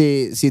 Well,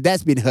 see,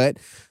 that's been heard.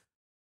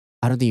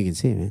 I don't think you can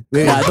say it, man.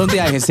 Yeah, I don't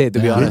think I can say it, to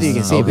be I don't honest. think you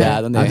can say it, Yeah, man.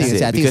 I don't think I can say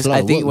it. I think it's Because a lot I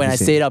of think work when to I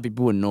say. say it out,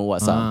 people would know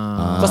what's up.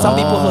 Ah. Because some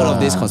people heard of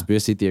this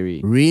conspiracy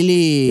theory.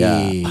 Really?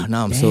 Yeah.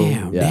 Now I'm so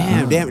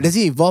Yeah. Damn. Does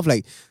it involve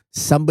like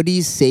somebody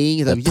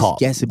saying The we just top,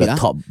 guess a bit, the huh?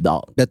 top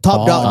dog. The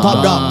top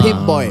dog,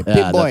 pimp boy, Yeah,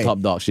 pimp boy. the top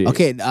dog shit.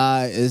 Okay,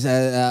 is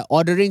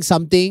ordering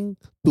something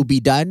to be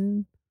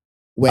done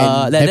when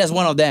That's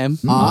one of them.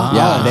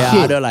 Yeah, there shit.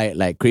 are other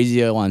like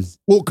crazier ones.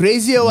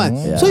 crazier one.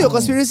 Yeah. So your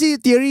conspiracy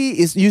theory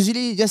is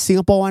usually just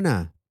Singapore one,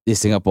 ah? It's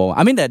Singapore.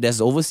 I mean,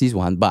 there's overseas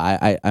one, but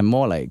I'm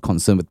more like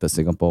concerned with the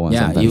Singapore one.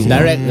 Yeah, sometimes. you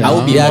direct. I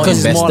would be Yeah, more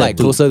because it's more invested like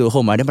too. closer to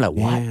home. I never like,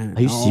 what? Yeah.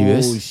 Are you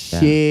serious? Oh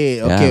shit.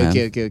 Yeah,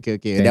 Okay.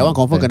 man. That one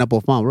confirm kena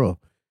perform, bro.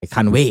 I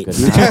can't wait.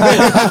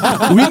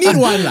 We need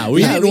one lah.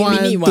 We Yeah, need we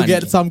one need to one.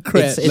 get some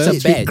cred. It's a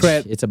Let's treat badge.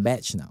 cred. It's a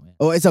badge now.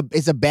 Oh, it's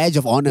a badge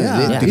of honor. Yeah,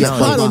 Is it? yeah, To it's get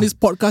hard Pop on Mart. this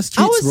podcast I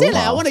streets, would say bro.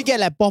 like I want to get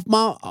like Pop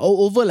Mart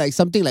over like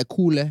something like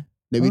cool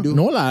that we do.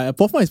 No lah,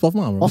 Pofma is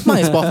Pofma, bro.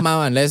 Pofma is Pofma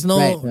one. There's no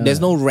Right. there's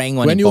no rank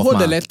one. When in you hold Pofma.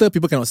 the letter,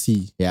 people cannot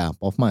see. Yeah,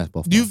 Pofma is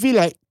Pofma. Do you feel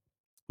like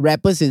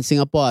rappers in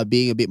Singapore are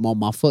being a bit more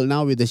muffled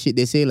now with the shit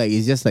they say? Like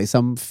it's just like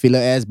some filler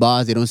ass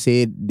bars. They don't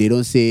say,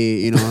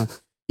 you know.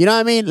 You know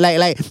what I mean?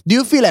 Like, do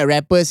you feel like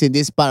rappers in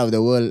this part of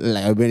the world,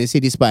 like when I say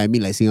this part, I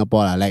mean like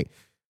Singapore, like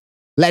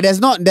there's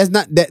not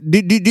that. Do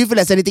you feel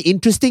there's anything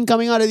interesting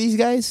coming out of these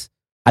guys?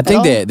 I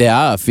think all? there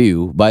are a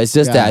few, but it's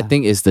just that Yeah. I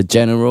think it's the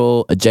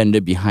general agenda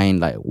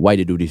behind like why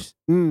they do this.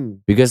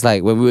 Because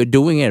like when we were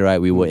doing it, right,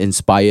 we were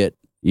inspired,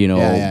 you know,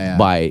 Yeah.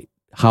 by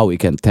how we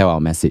can tell our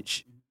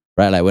message.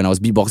 Right? Like when I was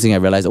beatboxing, I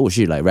realized, oh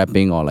shit, like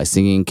rapping or like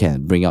singing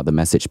can bring out the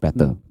message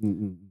better.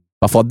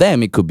 But for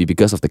them, it could be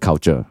because of the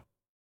culture.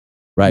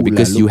 Right? Ooh la,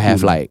 Because you look have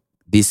cool. like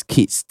these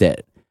kids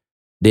that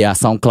they are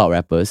SoundCloud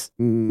rappers,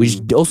 which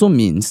also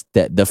means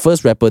that the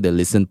first rapper they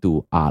listen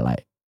to are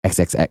like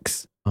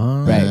XXX.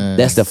 Right.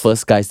 That's the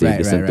first guys they Right,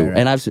 listen right, to. right, right.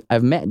 And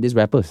I've met these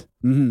rappers.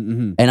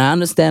 Mm-hmm. And I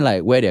understand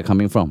like where they're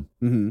coming from.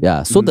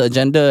 Yeah. So the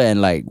agenda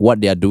and like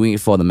what they are doing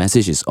for the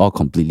message is all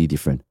completely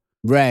different.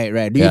 Right.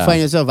 Do you Yeah. find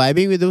yourself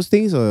vibing with those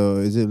things, or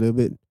is it a little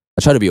bit?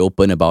 I try to be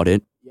open about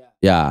it.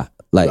 Yeah.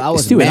 Like I it's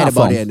was still in mad art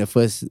about form. it in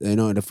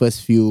the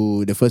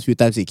first few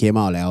times it came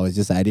out. Like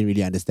I didn't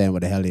really understand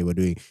what the hell they were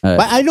doing. Right.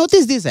 But I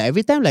noticed this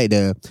every time, like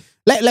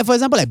for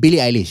example, like Billie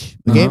Eilish.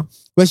 Okay,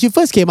 when she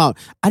first came out,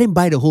 I didn't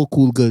buy the whole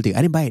cool girl thing.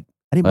 I didn't buy it.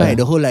 I didn't buy it.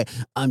 The whole like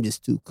I'm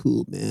just too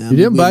cool, man. You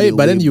didn't buy it,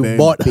 but then you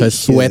bought her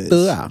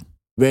sweater. Ah.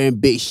 wearing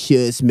big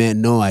shirts,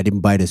 man. No, I didn't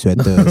buy the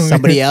sweater.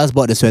 Somebody else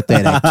bought the sweater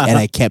and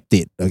I kept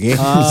it. Okay,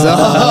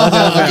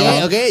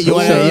 okay. You know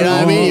what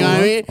I mean? You know what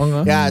I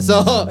mean? Yeah.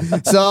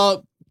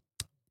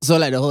 So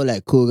like the whole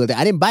like cool girl thing.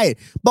 I didn't buy it,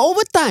 but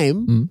over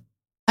time,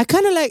 I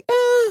kind of like,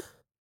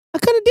 I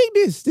kind of dig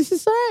this. This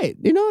is alright.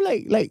 You know,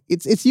 like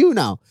it's you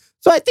now.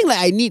 So I think like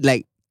I need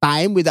like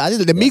time with the others.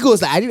 The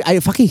Migos, like I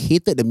fucking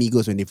hated the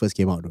Migos when they first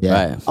came out. Though.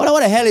 Yeah. I'm like,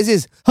 what the hell is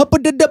this?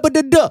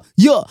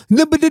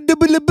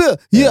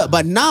 Yeah.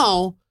 But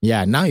now,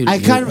 now you. I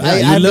can't.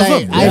 I love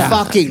them. I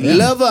fucking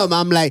love them.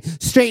 I'm like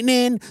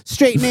straightening.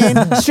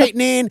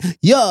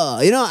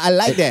 Yeah, you know, I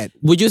like that.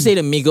 Would you say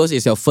the Migos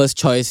is your first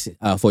choice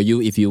for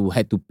you if you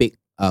had to pick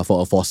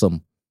for a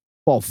foursome?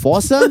 For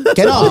foursome,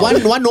 cannot.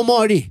 One no more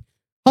already.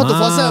 How to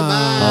foursome?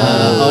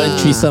 Or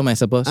threesome, I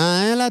suppose.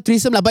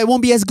 Threesome lah, but it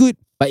won't be as good.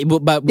 But it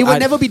will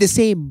never be the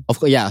same. Of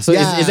course, yeah. So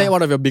is that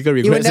one of your bigger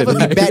regrets? It will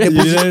never be bad.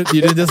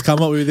 You didn't just come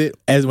up with it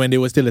as when they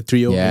were still a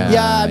trio.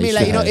 Yeah, I mean,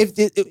 like, you know, if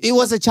it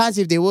was a chance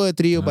if they were a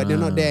trio, but they're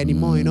not there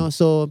anymore, you know.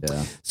 So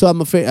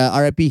I'm afraid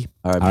RIP.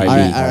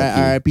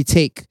 RIP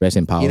take. Rest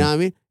in power. You know what I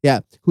mean?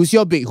 Yeah. Who's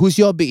your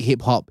big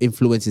hip hop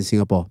influence in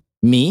Singapore?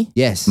 Me?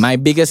 Yes. My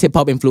biggest hip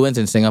hop influence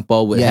in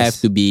Singapore would have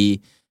to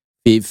be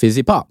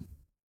Fizzy Pop.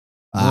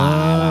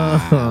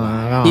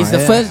 He's the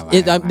first.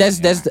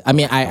 That's. I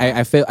mean,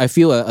 I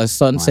feel a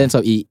certain sense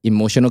of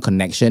emotional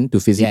connection to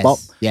Fizzy Pop.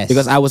 Yes.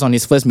 Because I was on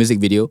his first music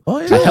video. Oh,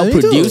 yeah, I helped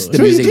produce the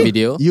music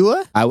video. You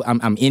were?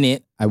 I'm in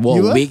it. I wore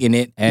a wig in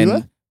it,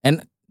 and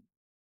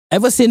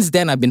ever since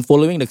then I've been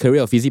following the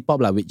career of Fizzy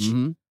Pop, which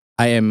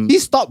I am. He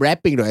stopped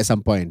rapping though at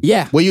some point.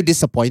 Yeah. Were you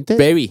disappointed?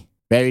 Very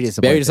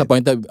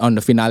disappointed on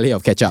the finale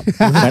of Catch Up.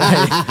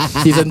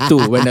 Season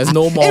 2 when there's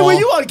no more. Hey, were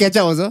you on Catch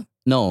Up also?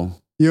 No.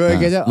 You were on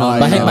Catch Up? No,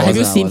 but have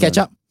you seen Catch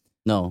Up?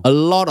 No. A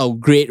lot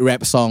of great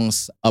rap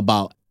songs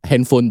about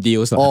handphone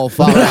deals. Oh,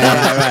 fuck. Right.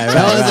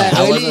 That was like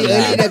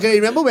early.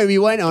 Remember when we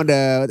went on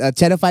the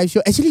Channel 5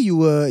 show? Actually,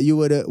 were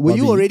you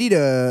already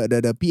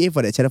the PA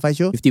for that Channel 5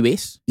 show? 50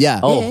 Ways?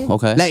 Yeah. Oh,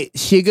 okay. Like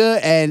Shiger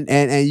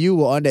and you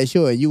were on that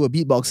show and you were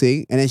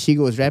beatboxing and then Shiger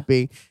was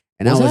rapping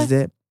and I was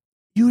there.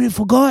 You really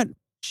forgot.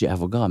 Shit, I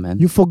forgot, man.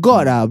 You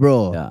forgot,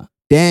 bro. Yeah.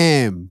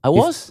 Damn. I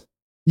was?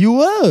 You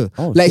were.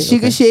 Oh, like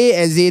shit, Shiger Shay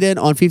and Zadon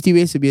on 50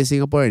 Ways to be a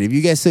Singaporean. If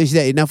you guys search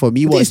that enough for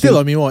Me Watch. It's still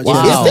on Me Watch.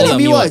 Wow. It's still on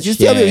Me Watch. You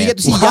still you get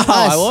to see young us.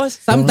 I was?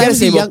 Sometimes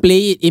they will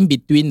play it in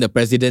between the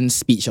president's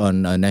speech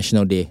on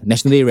National Day.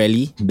 National Day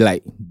rally,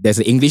 like there's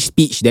an English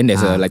speech, then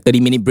there's a like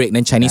 30-minute break,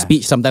 then Chinese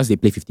speech. Sometimes they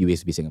play 50 Ways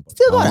to be Singapore.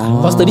 Still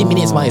got because 30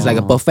 minutes is like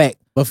a perfect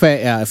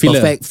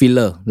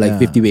filler. Like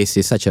 50 Ways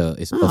is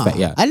perfect.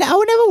 Yeah. I never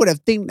would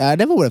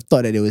have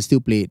thought that they would still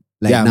play it.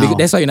 Like now. Because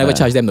that's why you never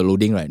charge them the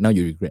loading, right? Now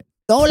you regret.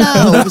 No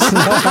lah.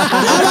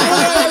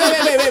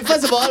 Wait.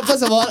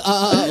 First of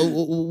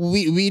all,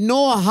 we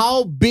know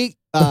how big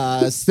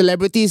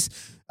celebrities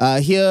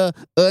here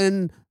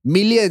earn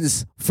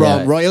millions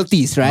from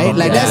royalties, right?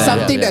 Like that's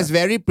something that's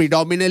very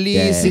predominantly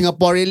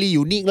Singaporeanly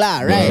unique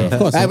lah, right? Of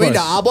course, I mean,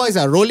 our boys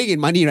are rolling in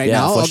money right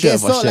now. For Okay, sure,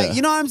 so like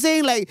you know what I'm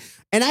saying, like,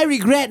 and I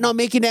regret not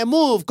making that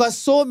move because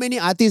so many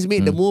artists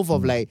made the move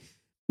of like,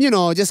 you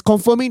know, just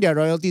confirming their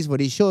royalties for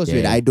these shows.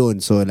 I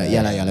don't. So like,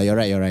 you're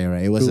right.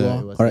 It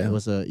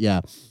was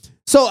yeah.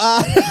 So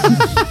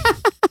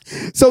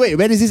so wait,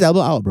 when is this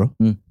album out, bro?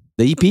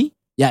 The EP?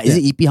 Yeah, is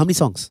it EP? How many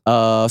songs?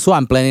 So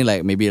I'm planning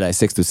like maybe like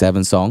 6 to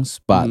 7 songs,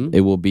 but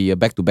it will be a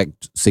back-to-back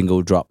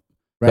single drop.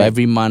 Right. So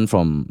every month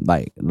from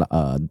like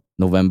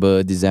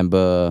November,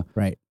 December,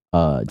 right,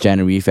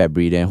 January,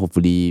 February, then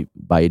hopefully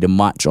by the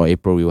March or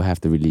April we will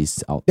have the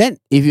release out. Then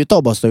if you talk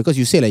about story, because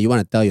you say like you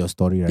want to tell your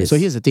story, right? Yes. So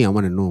here's the thing I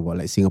want to know about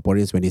like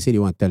Singaporeans when they say they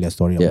want to tell their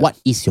story. Like, Yeah. what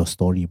is your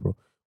story, bro?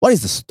 What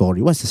is the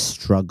story? What's the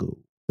struggle?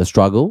 The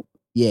struggle?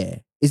 Yeah.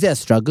 Is there a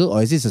struggle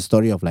or is this a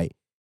story of like,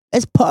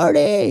 let's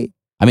party?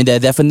 I mean, there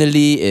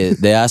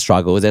are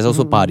struggles. There's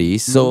also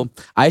parties. So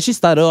I actually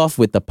started off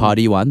with the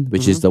party one,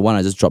 which is the one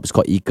I just dropped. It's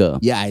called Ika.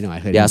 Yeah, I know. I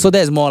heard Yeah, it. so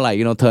that's more like,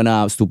 you know, turn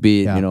up,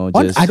 stupid, you know,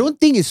 just... I don't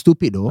think it's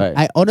stupid though. Right.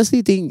 I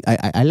honestly think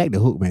I like the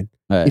hook, man.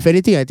 Right. If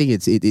anything, I think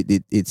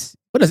it's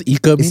What does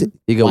Ika Is mean?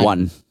 Ika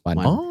one.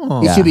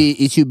 Oh.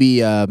 it should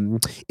be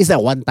it's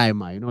like one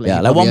time, you know, like Yeah,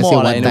 you like one probably more,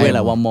 say like in a way, time.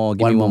 like one more.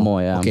 Give me one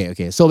more, yeah.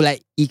 Okay. So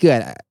like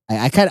Ika,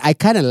 I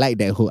kind of like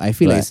that hook. I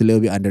feel like it's a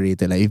little bit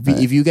underrated. Like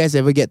if you guys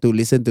ever get to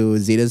listen to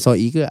Zadon's song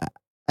Ika,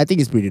 I think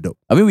it's pretty dope.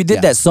 I mean, we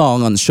did that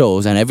song on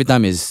shows, and every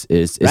time it's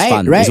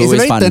fun. Right, It's it's a always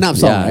very fun. turn up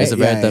song. Yeah, right? it's a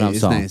very turn up it's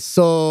song. Nice.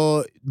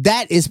 So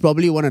that is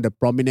probably one of the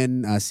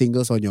prominent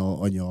singles on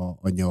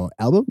your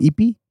album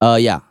EP.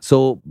 Yeah.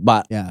 So,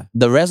 but Yeah.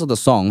 the rest of the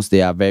songs,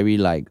 they are very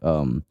like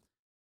I'm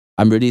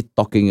really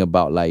talking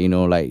about like, you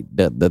know, like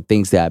the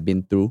things that I've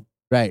been through,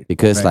 Right.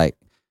 because like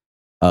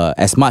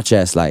as much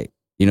as like,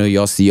 you know, you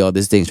all see all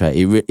these things, right?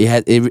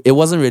 It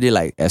wasn't really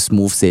like as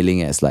smooth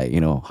sailing as like,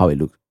 you know, how it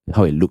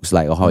looks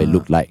like or how it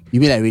looked like. You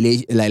mean like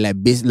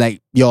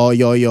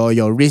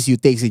your risk you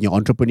take in your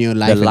entrepreneurial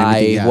life, The and everything,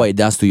 life, yeah. what it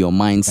does to your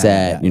mindset,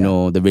 Yeah. you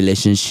know, the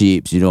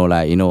relationships, you know,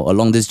 like, you know,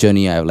 along this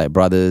journey, I have like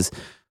brothers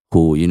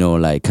who, you know,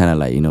 like kind of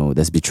like, you know,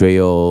 there's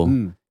betrayal,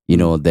 You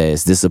know,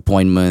 there's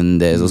disappointment.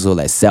 There's also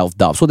like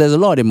self-doubt. So there's a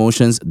lot of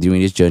emotions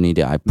during this journey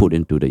that I put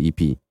into the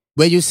EP.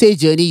 When you say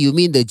journey, you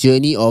mean the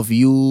journey of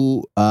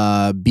you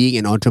being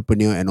an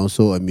entrepreneur and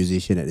also a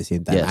musician at the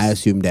same time. Yes. I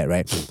assume that,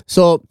 right?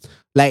 So,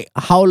 like,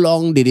 how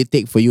long did it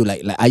take for you?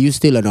 Like are you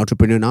still an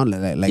entrepreneur now?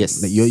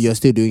 Yes. Like you're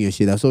still doing your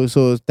shit. So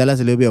tell us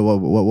a little bit about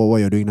what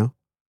you're doing now.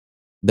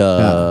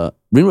 The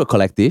Ring Road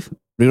Collective.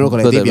 Ring Road So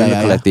the Collective, Ring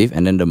Road Collective,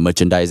 and then the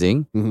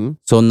merchandising. Mm-hmm.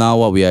 So now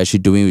what we are actually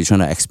doing, we're trying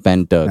to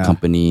expand the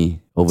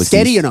company overseas.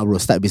 Scary or not, bro?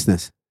 Start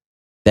business.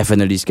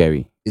 Definitely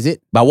scary. Is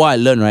it? But what I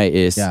learned, right,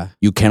 is Yeah.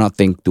 you cannot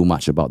think too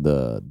much about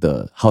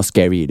the how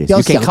scary it is. 不要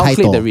You can 想太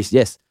calculate 多 the risk.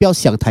 Yes. 不要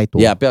想太多。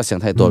 Yeah, 不要想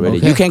太多 already.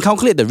 okay. You can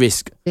calculate the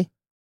risk.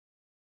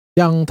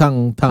 姜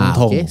汤汤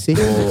头。 Okay, see?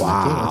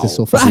 Wow. This is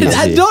so I, funny.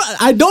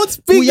 I don't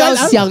不 speak 要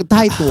that. 想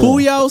太多。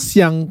不要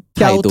想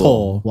跳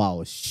头。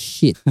 Wow,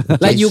 shit.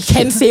 Like you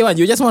can say one,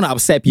 you just want to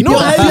upset people. No,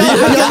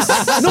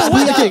 no,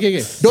 what?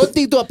 Okay. Don't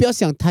think 多，不要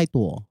想太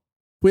多。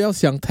不要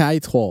想太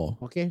多。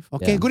 Okay,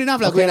 Yeah. good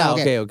enough lah. Okay good enough.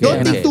 lah, okay.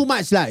 Don't think Okay. too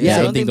much lah.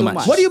 Yeah, don't think too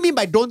much. What do you mean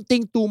by don't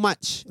think too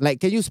much? Like,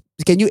 can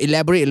you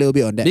elaborate a little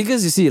bit on that?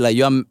 Because you see, like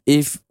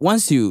if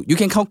once you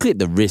can calculate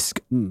the risk,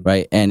 Mm.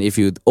 right? And if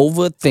you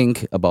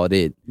overthink about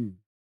it,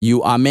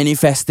 you are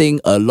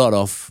manifesting a lot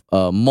of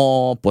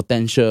more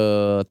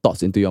potential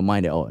thoughts into your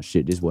mind that, oh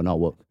shit, this will not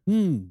work.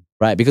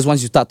 Right? Because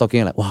once you start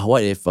talking like, wow,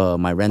 what if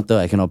my renter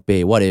I cannot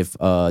pay? What if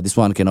this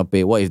one cannot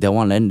pay? What if that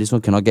one and this one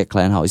cannot get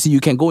client house? You see,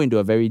 you can go into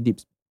a very deep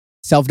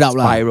Self-doubt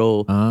lah.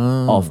 spiral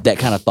of that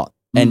kind of thought.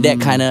 And that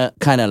kind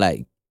of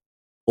like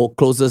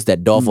closes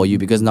that door for you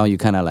because now you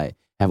kind of like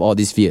have all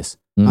these fears.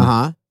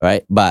 Uh-huh.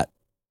 Right? But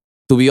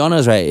to be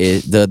honest, right,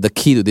 the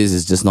key to this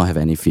is just not have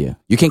any fear.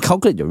 You can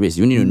calculate your risk.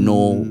 You need to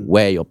know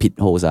where your pit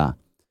holes are.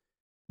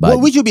 But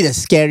Which would be the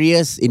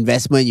scariest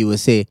investment you would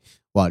say?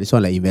 Wow, this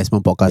one like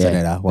investment podcast like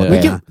that. Wow, Yeah. We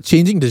man, keep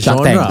changing the Shark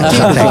genre.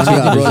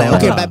 Tank. bro, like,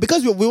 okay, but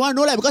because we want to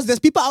know, like, because there's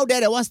people out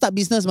there that want to start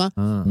business, ma.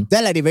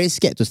 They're like, they're very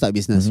scared to start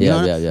business. You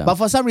know? Yeah. But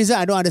for some reason,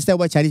 I don't understand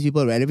why Chinese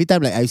people, right? Every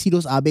time, like, I see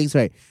those Abengs,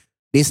 right?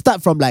 They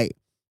start from like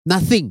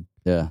nothing,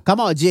 yeah.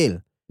 come out of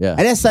jail, Yeah.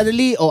 and then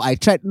suddenly, oh, I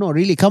tried. No,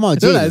 really, come out of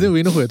jail. I think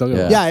we know who you're talking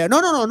about. Yeah,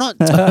 no, not.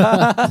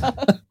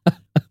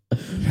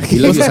 He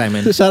loves you,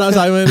 Simon. Shout out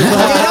Simon.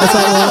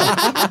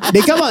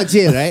 They come out of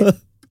jail, right?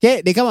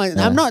 Okay, they come out.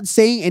 I'm not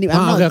saying any.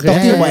 I'm not okay.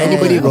 talking Yeah, about yeah,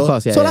 anybody, yeah, bro. of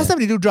course, yeah, So yeah. last time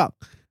they do drug,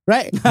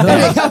 right? Then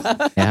they come-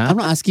 Yeah. I'm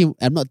not asking.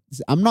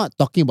 I'm not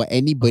talking about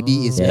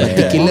anybody in Yeah.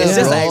 particular. It's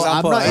just bro. an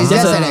example. I'm not. It's It's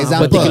just just a an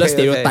example. particular Okay.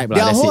 stereotype. Their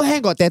That's whole it.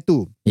 hand got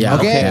tattoo. Yeah.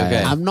 Okay.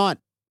 Okay. I'm not,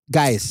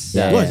 guys.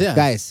 Yeah, yeah.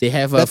 Guys. They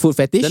have a food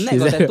fetish. The neck Is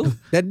got that- tattoo.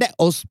 The neck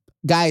also,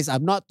 guys.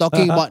 I'm not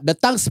talking about the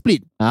tongue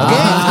split. Okay,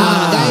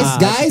 Ah.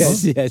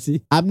 guys. I see.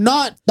 I'm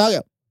not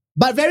talking.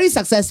 But very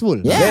successful.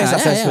 Yeah, Very yeah,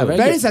 successful. yeah,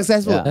 Very good.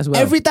 successful. Yeah. That's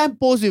well. Every time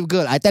post with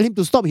girl, I tell him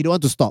to stop. He don't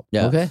want to stop.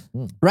 Yeah. Okay.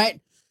 Right?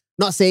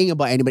 Not saying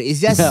about anybody. It's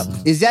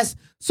just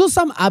so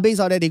some Abengs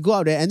out there, they go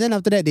out there and then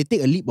after that they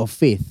take a leap of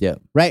faith. Yeah.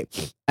 Right?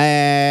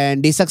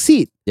 And they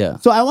succeed. Yeah.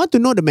 So I want to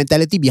know the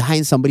mentality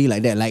behind somebody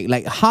like that.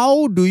 Like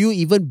how do you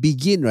even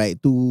begin,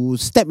 right, to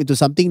step into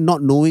something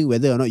not knowing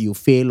whether or not you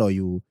fail or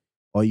you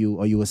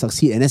will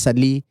succeed, and then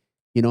suddenly,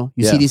 you know,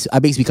 you see Yeah. these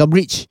Abengs become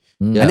rich.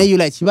 Yeah. And then you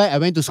like, Chibai, I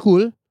went to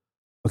school.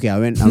 Okay, I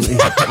went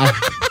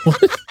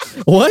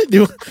What?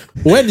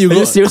 When you Are go?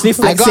 you seriously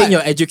flexing got-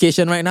 your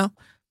education right now?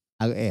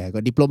 I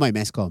got diploma in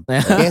mass comm.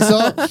 Okay, so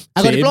I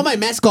got Same. diploma in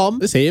mass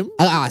comm. Same.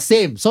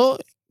 Same. So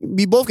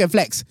we both can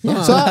flex. So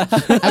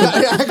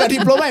I got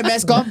diploma in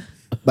mass comm.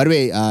 By the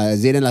way,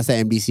 Zayden last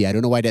time MDC. I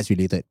don't know why that's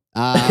related.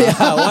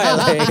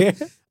 Why?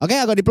 Okay,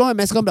 I got diploma in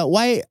mass comm, but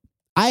why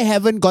I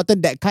haven't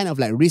gotten that kind of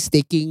like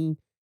risk-taking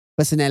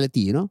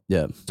personality, you know?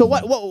 Yeah. So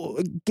what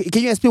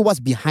can you explain what's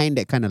behind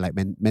that kind of like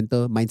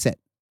mental mindset?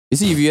 You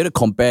see, if you had to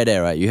compare that,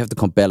 right, you have to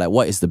compare like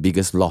what is the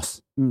biggest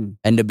loss.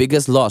 And the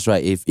biggest loss,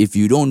 right, if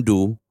you don't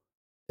do,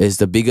 is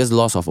the biggest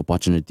loss of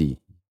opportunity.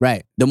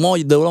 Right. The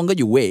longer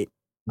you wait,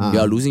 you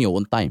are losing your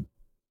own time.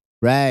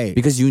 Right.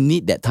 Because you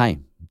need that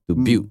time to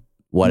build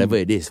whatever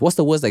it is. What's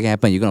the worst that can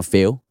happen? You're gonna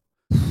fail.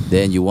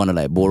 Then you wanna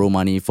like borrow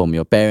money from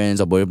your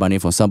parents or borrow money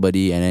from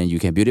somebody, and then you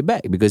can build it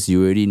back because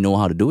you already know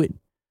how to do it.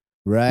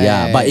 Right.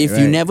 Yeah. But if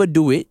you right. never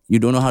do it, you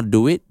don't know how to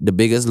do it. The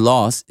biggest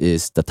loss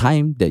is the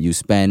time that you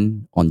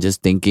spend on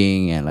just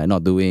thinking and like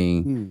not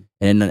doing.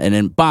 And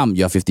then bam,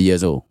 you're 50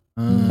 years old.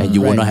 And you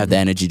will not have the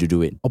energy to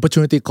do it.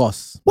 Opportunity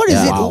cost. What is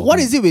Yeah. it? Wow. What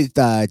is it with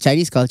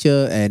Chinese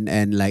culture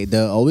and like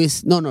the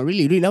always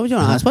really? I was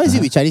gonna ask. What is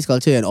it with Chinese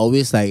culture and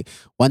always like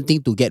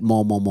wanting to get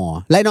more?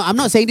 Like no, I'm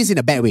not saying this in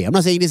a bad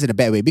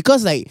way.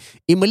 Because like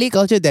in Malay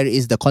culture there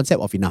is the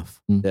concept of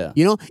enough. Yeah.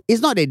 You know,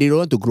 it's not that they don't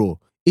want to grow.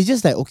 It's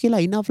just like okay lah,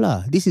 enough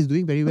lah. This is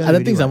doing very well. Other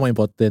already, things are what. more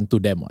important to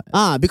them.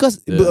 What?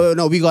 Because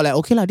no, we got like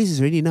okay lah. This is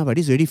already enough.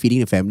 This is already feeding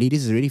the family.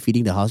 This is already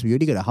feeding the house. We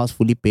already got the house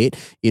fully paid.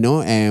 You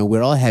know, and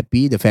we're all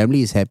happy. The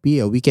family is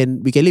happy. We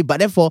can live. But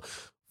then for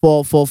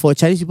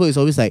Chinese people, it's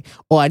always like,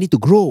 oh, I need to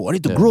grow. I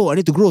need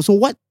to grow. So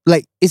what?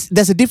 Like,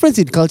 there's a difference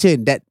in culture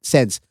in that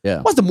sense.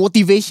 Yeah. What's the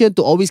motivation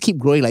to always keep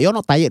growing? Like you're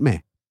not tired,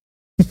 man.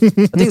 I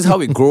think it's how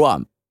we grow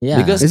up. Yeah.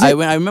 Because Is it?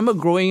 when I remember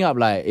growing up,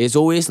 like it's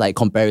always like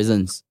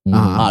comparisons.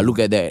 Look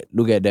at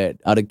that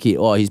other kid.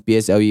 Oh, his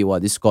PSLE,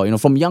 what this score.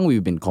 From young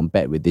we've been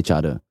compared with each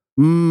other.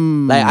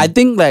 Like I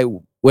think like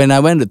when I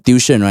went to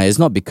tuition, right, it's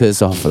not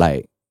because of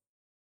like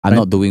I'm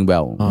not doing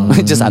well.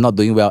 Just I'm not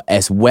doing well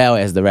as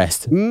the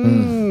rest.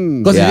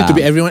 Because you need to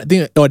be everyone.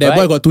 Think, that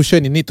boy got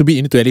tuition. You need to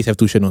at least have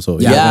tuition also.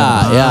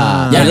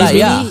 Yeah.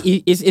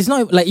 It's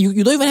not like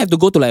you don't even have to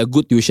go to like a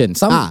good tuition.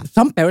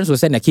 Some parents will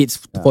send their kids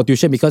for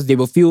tuition because they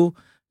will feel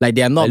like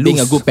they are not being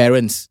a good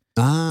parents.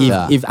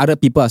 If other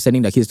people are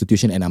sending their kids to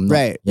tuition and I'm not.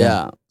 Right.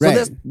 Yeah. So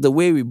that's the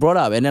way we brought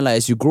up. And then like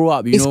as you grow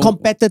up, It's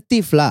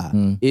competitive lah.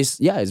 it's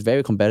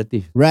very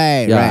competitive.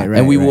 Right.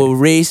 And we were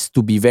raised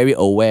to be very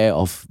aware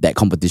of that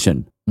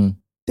competition.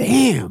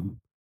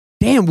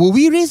 Damn, were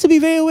we raised to be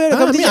very aware of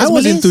competition? I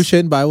was in Malays?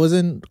 tuition, but I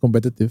wasn't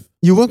competitive.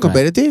 You weren't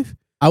competitive?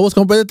 I was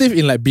competitive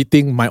in like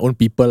beating my own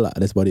people lah.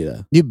 That's about it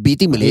lah. You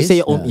beating You Malays? say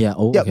your own,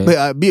 okay.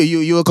 But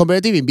you were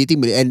competitive in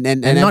beating Malays. And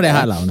not that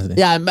hard lah, honestly.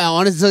 Yeah,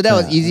 honestly, so that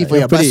was easy for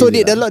you. pretty So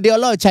easy did a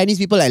lot of Chinese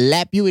people like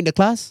lap you in the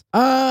class?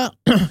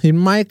 In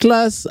my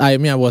class, I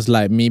was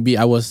like maybe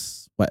I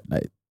was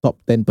like top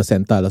 10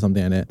 percentile or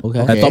something like that.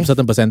 Okay. Like top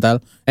certain percentile.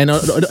 And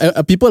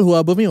people who are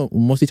above me are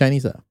mostly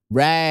Chinese lah.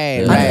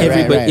 Right.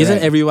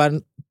 Isn't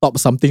everyone top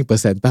something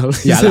percentile?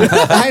 Yeah lah.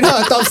 I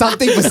know, top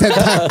something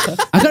percentile.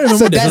 I can't remember.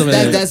 So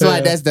that's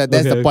why that's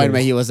the point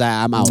where he was like,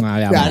 I'm out.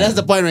 Yeah, That's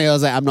the point where he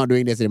was like, I'm not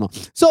doing this anymore.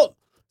 So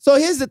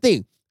here's the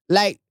thing,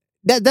 like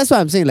that's what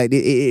I'm saying. Like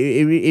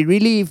it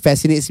really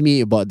fascinates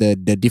me about the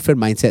different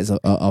mindsets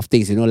of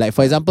things. Like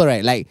for example,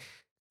 right, like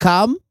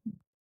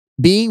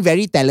being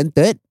very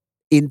talented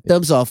in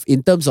terms of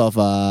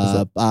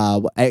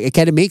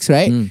academics,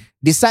 right?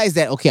 Decides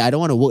that okay, I don't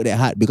want to work that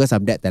hard because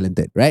I'm that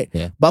talented, right?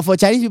 Yeah. But for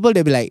Chinese people,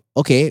 they'll be like,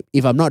 okay,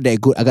 if I'm not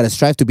that good, I gotta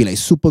strive to be like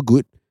super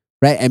good,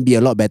 right? And be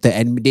a lot better.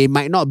 And they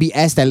might not be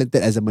as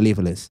talented as the Malay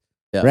fellas,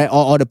 right?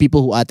 Or the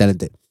people who are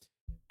talented.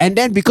 And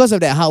then because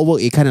of that hard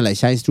work, it kind of like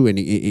shines through and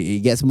it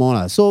gets more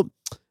lah. So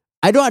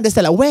I don't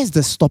understand, like, where's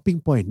the stopping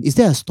point? Is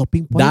there a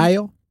stopping point?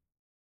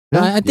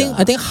 I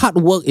think hard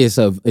work is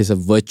a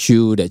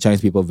virtue that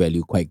Chinese people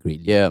value quite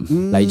greatly. Yeah.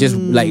 Like just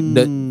like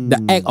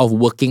the act of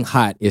working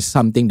hard is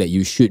something that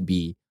you should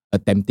be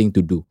attempting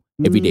to do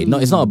every day. No,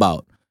 it's not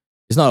about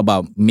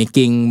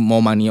making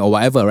more money or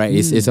whatever, right?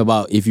 It's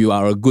about if you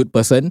are a good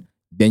person,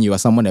 then you are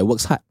someone that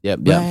works hard. Yeah.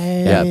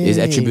 It's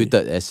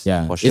attributed as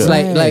for sure. It's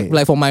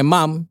like for my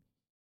mom,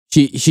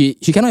 she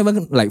cannot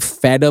even like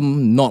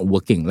fathom not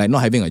working, like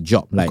not having a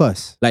job. Like, of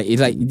course. Like it's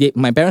like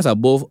my parents are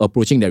both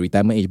approaching their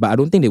retirement age, but I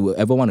don't think they will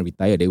ever want to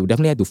retire. They will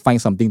definitely have to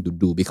find something to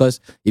do because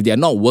if they are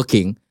not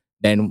working,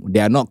 then they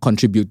are not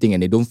contributing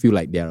and they don't feel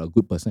like they are a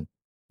good person.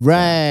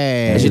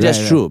 Right. Actually,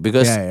 that's true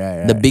because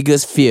Right. the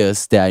biggest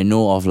fears that I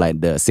know of,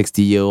 like the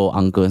 60-year-old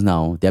uncles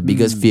now, their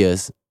biggest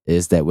fears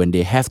is that when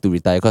they have to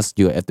retire, because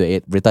you have to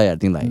retire, I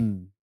think like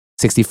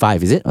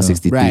 65, is it? Or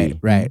 63?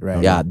 Right.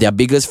 Yeah, their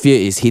biggest fear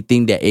is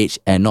hitting their age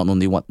and not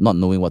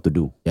knowing what to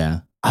do. Yeah.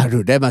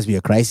 Dude, that must be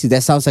a crisis.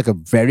 That sounds like a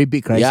very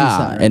big crisis.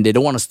 Yeah, and they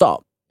don't want to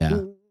stop. Yeah.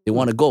 They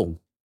want to go.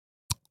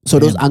 So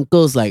those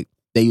uncles like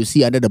that you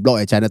see under the block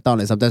at Chinatown,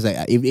 like sometimes like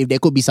if there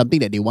could be something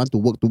that they want to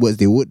work towards,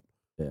 they would.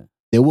 Yeah.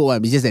 They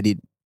would. It's just that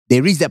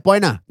they reach that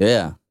point.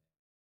 Yeah.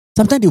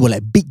 Sometimes they were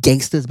like big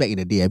gangsters back in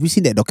the day. Have you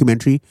seen that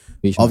documentary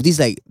Which of one? these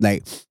like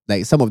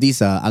some of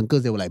these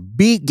uncles? They were like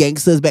big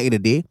gangsters back in the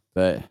day.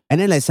 But And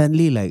then like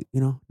suddenly like,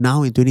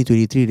 now in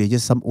 2023, they're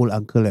just some old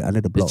uncle like under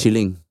the they're block.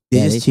 chilling.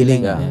 They're just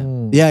chilling. Yeah.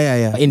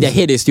 Yeah. In their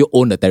head, they still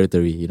own the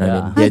territory. You know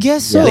what I mean? I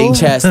guess so. Playing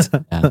chess.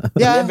 Yeah.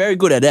 They're very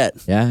good at that.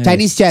 Yeah.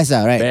 Chinese chess,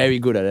 right? Very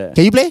good at that.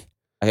 Can you play?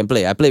 I can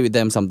play. I play with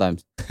them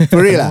sometimes.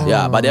 For real? lah?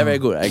 Yeah, but they're very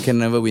good. I can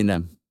never win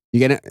them. You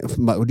can.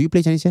 But do you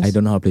play Chinese chess? I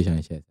don't know how to play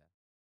Chinese chess.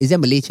 Is there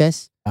Malay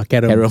chess?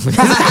 Carom. Carom.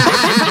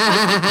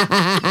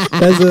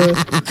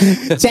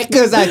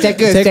 Checkers,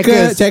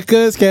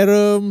 Checkers,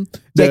 carom.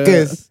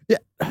 Checkers. Yeah,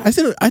 I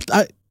think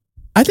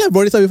I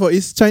brought this up before.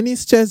 Is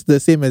Chinese chess the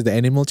same as the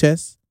animal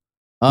chess?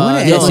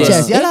 Animal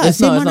chess. Yeah lah, It's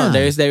same not, one lah.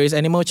 There is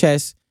animal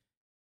chess.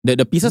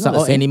 The pieces It's not are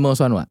all the same. animals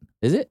one what?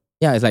 Is it?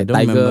 Yeah, it's like I don't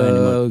remember tiger,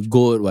 animal.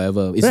 goat,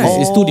 whatever. It's, Right.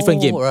 it's two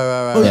different games.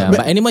 Right. Yeah,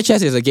 but animal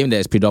chess is a game that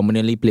is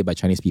predominantly played by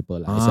Chinese people.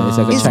 Like. It's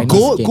like a It's Chinese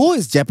Go. game. Go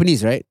is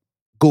Japanese, right?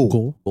 Go.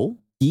 Go?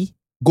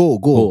 Go.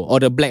 Go. Or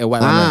the black and white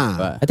one. Ah.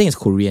 Right? I think it's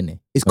Korean.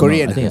 It's No,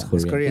 Korean. I think it's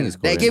Korean. I think it's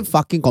That Korean. game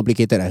fucking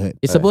complicated, I heard.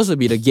 It's supposed to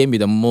be the game with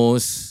the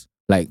most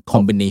like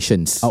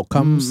combinations.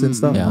 Outcomes and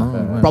stuff. Yeah.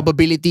 Right.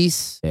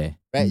 Probabilities, Yeah.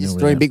 right? Just No,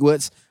 throwing yeah. big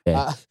words.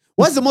 Yeah.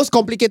 What's the most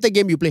complicated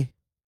game you play?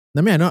 I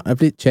mean, I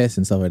played chess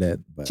and stuff like that.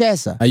 But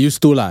Chess. I used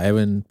to lah. I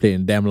haven't played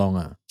in damn long.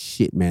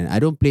 Shit, man. I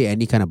don't play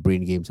any kind of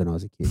brain games when I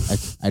was a kid.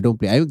 I don't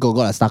play. I even got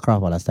a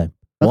StarCraft last time.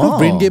 Wow.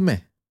 Brain game A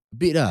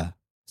bit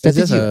It's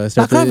just strategy. a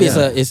StarCraft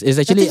strategy. is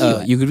actually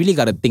Strategy, you really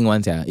gotta think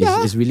once. Yeah.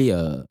 It's really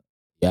a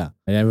I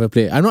never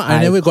played. I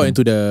never got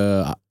into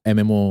the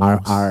MMO.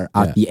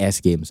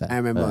 RTS games. I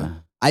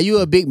remember. Are you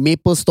a big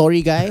Maple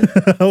Story guy?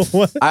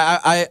 What?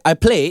 I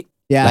played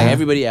Yeah. like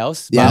everybody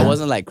else, but Yeah. I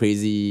wasn't like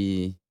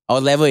crazy. I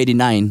was level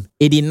 89.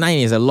 89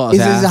 is a lot.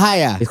 Is sia. it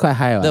higher? It's quite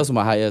high. That was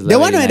my highest. The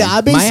level one where the 89.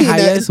 Abe My sit in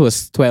highest the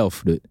was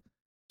 12, dude.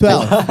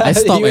 12. I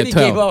stopped You at only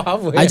gave 12. up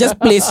halfway. I just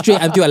played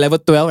straight until I level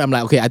 12. I'm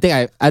like, okay, I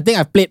think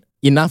I've played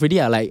enough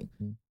already. Like,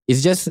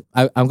 it's just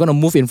I'm gonna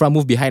move in front,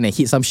 move behind, and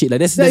hit some shit. Like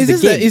that's Is the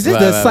this game.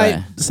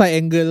 the side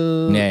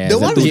angle? Yeah, The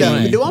it's one a with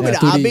 2D. the one where the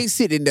 2D. Abe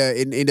sit in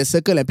the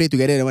circle and play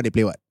together. The one they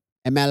play what?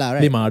 ML lah, right?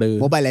 Play Mother.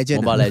 Mobile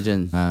Legend. Mobile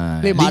Legend.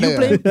 Play Do Mother. you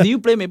play? Do you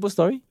play Maple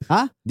Story?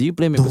 Huh? Do you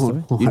play Maple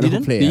Story? No, You I don't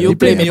didn't? play. Do I you don't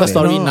play play. Maple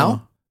Story No.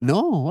 now?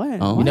 No, what?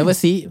 Oh. You never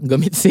see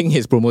Gurmit Singh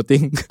is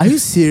promoting Are you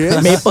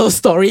serious? Maple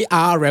Story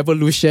R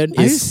Revolution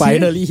Are you is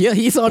finally here.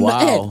 He's on the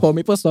Wow. ad for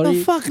Maple The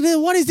Story. fuck?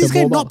 What is this The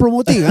guy mobile. not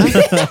promoting?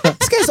 Huh?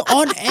 This guy's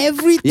on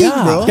everything,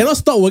 Yeah. bro. Cannot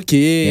stop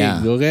working. Yeah.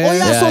 Okay? Oh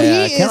yeah, so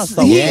Yeah, cannot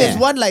stop. he Yeah. is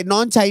one like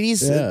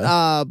non-Chinese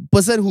Yeah.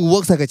 person who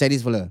works like a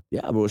Chinese fella.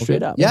 Yeah, bro,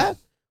 straight up. Yeah.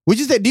 Which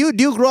is that? Do you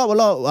grow up a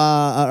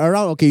lot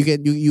around? Okay,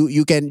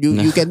 you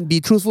can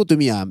be truthful to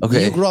me. Did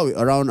Okay. you grow up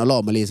around a lot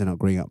of Malays and not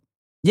growing up?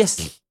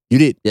 Yes. You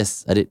did.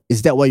 Yes, I did.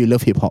 Is that why you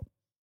love hip hop?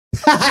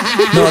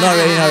 No, not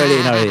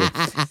really.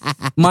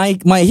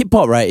 My hip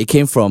hop, right? It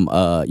came from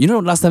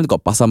last time they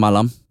got Pasar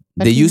Malam.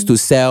 They used to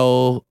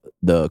sell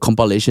the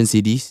compilation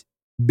CDs.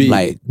 Big.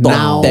 Like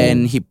Now- top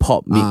 10 hip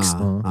hop mix.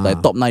 Ah.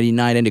 Like top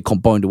 99, then they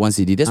compile into one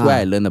CD. That's where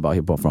I learned about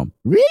hip hop from.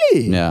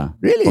 Really? Yeah.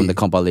 Really? From the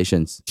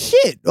compilations.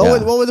 Shit. Yeah.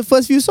 What were the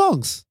first few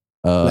songs?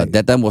 Like-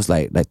 That time was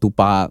like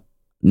Tupac,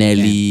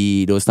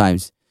 Nelly, those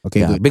times.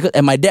 Okay, Yeah. good. Because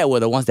and my dad were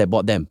the ones that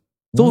bought them.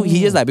 So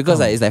he just like because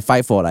like it's like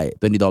 5 for like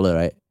 $20,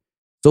 right?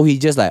 So he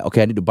just like,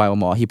 okay, I need to buy one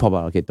more hip hop.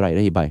 Okay, try it.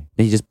 Then he buy.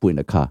 Then he just put in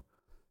the car.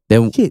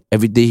 Then Shit.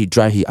 every day he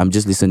drive, I'm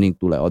just listening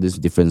to like all these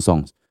different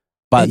songs.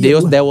 But And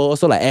you- there were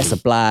also like Air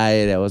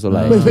Supply. There was also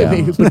like Wait, yeah.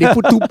 wait. They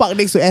put Tupac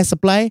next to Air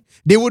Supply.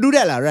 They would do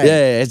that, lah, right?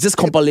 Yeah, it's just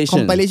compilation.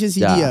 Compilation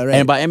CD, right?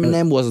 And but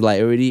Eminem was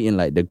like already in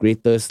like the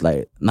greatest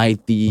like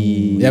 90.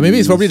 Yeah, maybe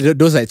it's probably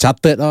those like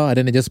charted, and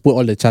then they just put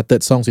all the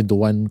charted songs into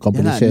one Yeah, lah.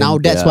 compilation. Now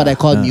that's Yeah. what I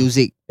call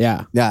music.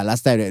 yeah. Yeah,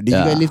 last time. Did you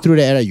Yeah. guys live through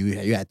that era?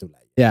 You had to like.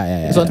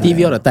 Yeah. It's on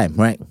TV all the time,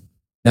 right?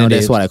 Now Then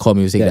that's they- what I call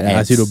music. Yeah, the they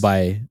ask you to ads.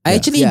 buy. I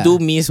actually Yeah. do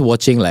miss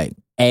watching like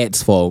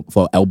ads for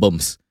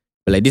albums.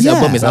 Like this Yeah.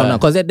 album is out now Right.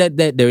 because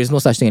that there is no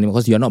such thing anymore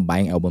because you're not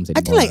buying albums I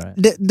anymore.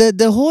 think like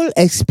the whole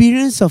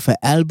experience of an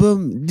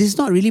album this is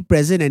not really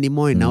present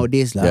anymore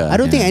nowadays lah. Yeah. I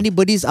don't think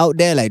anybody's out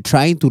there like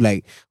trying to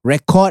like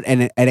record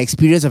an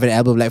experience of an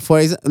album. Like for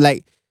example,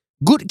 like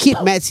Good Kid,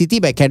 Mad City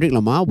by Kendrick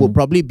Lamar would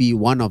probably be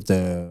one of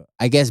the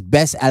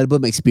best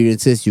album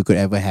experiences you could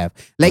ever have.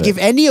 Like if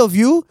any of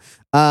you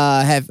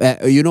have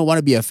want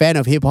to be a fan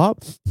of hip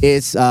hop,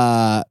 it's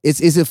a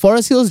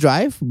Forest Hills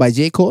Drive by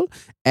J. Cole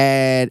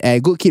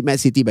and Good Kid, Mad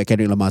City by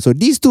Kendrick Lamar. So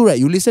these two, right,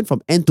 you listen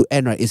from end to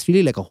end, right? It's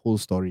really like a whole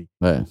story,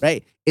 Right.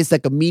 right? It's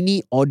like a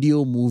mini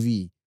audio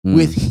movie Mm.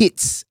 with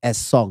hits as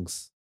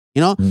songs.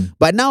 You know,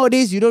 but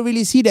nowadays you don't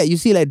really see that. You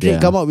see like Drake Yeah.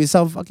 come up with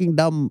some fucking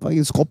dumb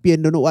fucking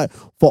Scorpion, don't know what,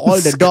 for all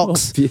the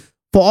dogs.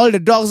 For all the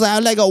dogs, I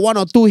only got 1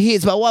 or 2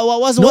 hits. But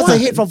what's a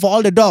hit from For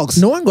All the Dogs?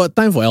 No one got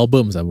time for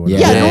albums, bro. Yeah.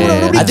 Yeah,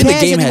 nobody I think the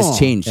cares game anymore. has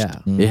changed. Yeah.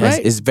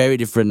 Right? It's very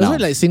different That's now.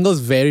 why like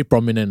singles very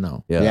prominent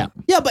now. yeah.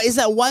 Yeah, but it's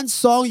like one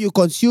song you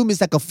consume is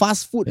like a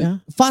fast food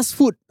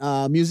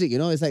music. You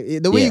know, it's like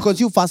the way Yeah. you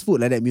consume fast food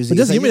like that music.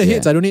 But just It's give me like, the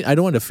hits. I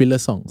don't want the filler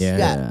songs. Yeah.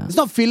 Yeah, it's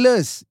not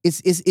fillers.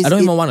 It's I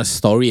don't even want a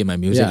story in my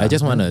music. Yeah. I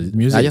just want to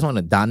Music. I just want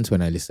to dance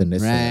when I listen.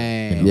 That's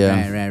Right,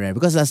 Yeah. right.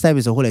 Because last time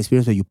it's a whole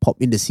experience where you pop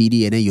in the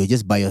CD and then you're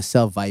just by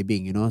yourself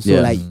vibing, you know. So Yeah.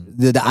 like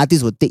the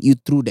artist will take you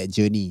through that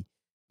journey.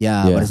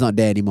 Yeah, Yeah. but it's not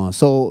there anymore.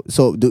 So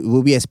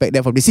will we expect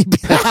that from the CP?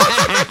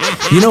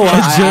 You know what?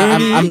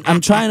 I'm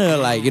trying to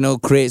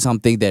like, create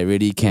something that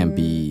really can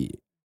be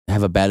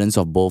have a balance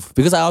of both.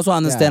 Because I also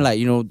understand like,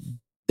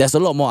 there's a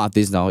lot more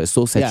artists now. It's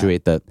so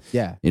saturated.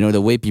 Yeah.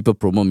 The way people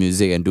promote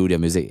music and do their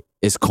music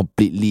is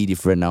completely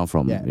different now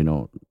from, Yeah.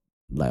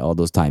 like all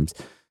those times.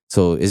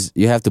 So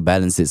you have to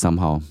balance it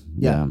somehow.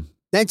 Yeah.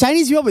 Then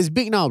Chinese hip hop is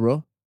big now,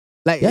 bro.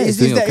 Like, Yeah, is it's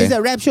doing that okay. is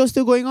that rap show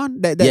still going on?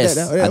 Yes,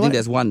 that- I what- think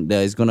there's one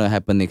that is gonna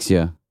happen next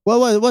year.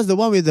 what's the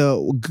one with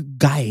the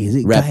guy? Is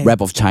it guy?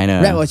 Rap of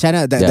China. Rap of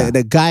China. Yeah.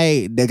 The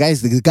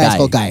guy's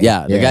called Guy.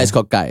 Yeah, the guy's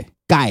called Guy.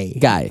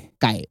 Guy.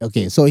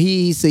 Okay, so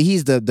he's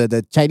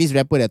the Chinese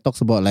rapper that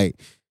talks about like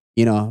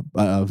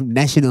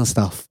national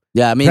stuff.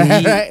 Yeah, I mean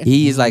Right.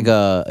 he is like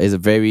is a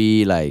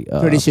very like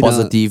Traditional.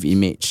 positive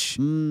image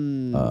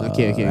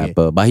Okay.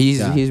 rapper, but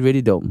he's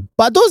really dope.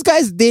 But those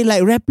guys, they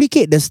like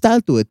replicate the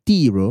style to a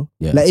T, bro.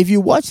 Yeah. Like if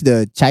you watch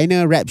the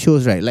China rap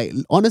shows, right? Like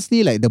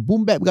honestly, like the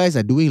boom bap guys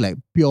are doing like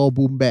pure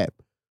boom bap.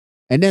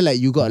 And then like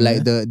you got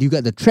like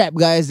the trap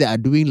guys that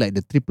are doing like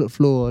the triplet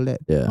flow, all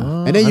that. Yeah.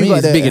 And then I you mean, got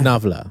it's the- big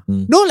enough lah.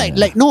 No,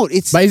 no,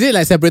 it's But is it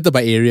like separated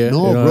by area?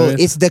 no, You know bro. what I mean?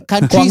 It's the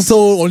countries.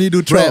 Guangzhou only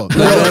do trap. Bro.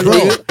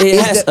 It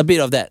It's has the- a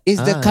bit of that. It's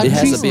the It has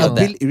countries a bit of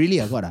that. really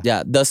what?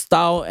 Yeah, the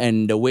style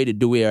and the way they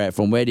do it, right,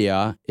 from where they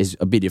are is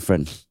a bit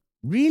different.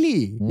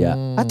 Really? Yeah.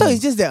 I thought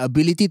it's just their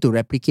ability to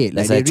replicate.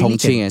 Like, they really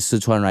Chongqing can- and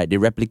Sichuan, right? They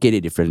replicate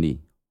it differently.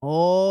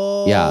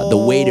 Oh. Yeah, the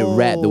way they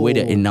rap, the way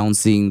they're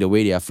announcing, the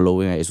way they are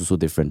flowing, right, is also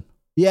different.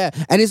 Yeah,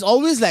 and it's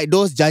always like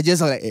those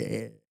judges are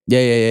like,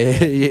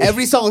 Yeah.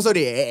 Every song also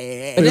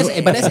they.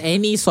 But that's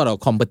any sort of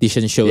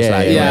competition shows.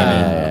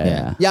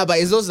 Yeah, but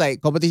it's those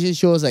like competition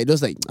shows, like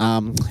those like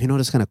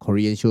those kind of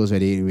Korean shows where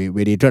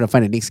they try to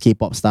find the next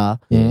K-pop star.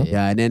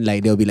 Yeah, and then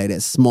like there'll be like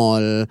that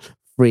small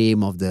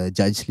frame of the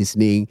judge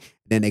listening.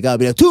 Then the guy will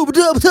be like,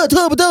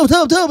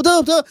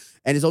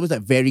 and it's always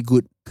like very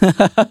good.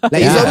 Like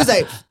it's always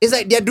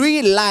like they're doing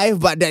it live,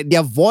 but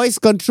their voice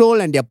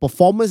control and their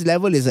performance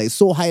level is like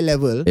so high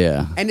level.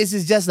 Yeah. And this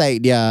is just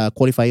like their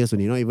qualifiers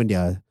only, not even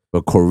their.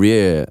 But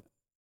Korea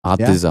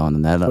artists are on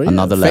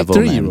another level,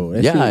 factory, man. bro.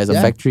 Yeah, it's a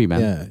factory, man.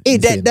 Yeah. Hey,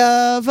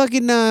 the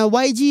fucking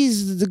YG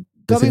is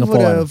coming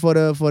for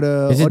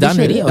the Is it done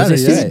audition. already?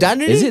 Is it done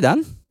already? Is it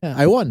done? Yeah,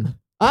 I won.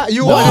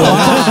 You won.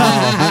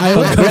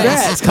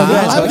 Congrats.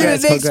 I'm the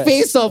next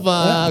face of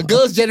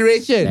girls'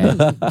 generation.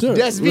 Sure.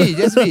 Just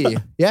me.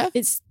 Yeah.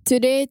 It's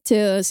today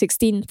till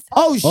 16th.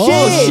 Oh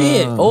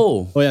shit!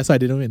 Oh. Oh yeah, so I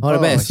didn't win. All the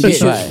best. shit.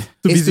 Should- Right.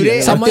 Too It's busy.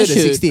 today. Someone Until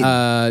the should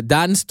 16th.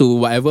 dance to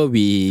whatever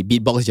we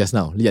beatbox just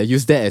now. Yeah,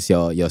 use that as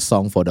your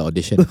song for the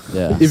audition.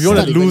 Yeah. If you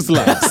want to lose,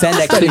 like, Send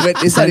that clip,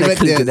 It's not send that even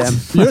clip to the- them.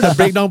 you know the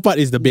breakdown part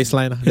is the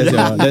baseline.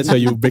 That's where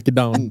you break it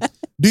down.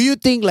 Do you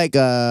think like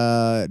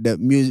the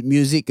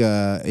music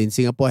in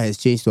Singapore has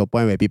changed to a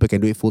point where people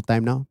can do it full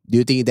time now? Do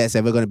you think that's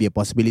ever going to be a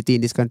possibility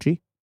in this country?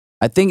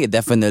 I think it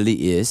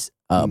definitely is,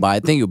 but I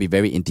think it'll be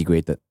very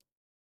integrated.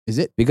 Is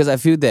it? Because I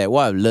feel that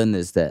what I've learned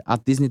is that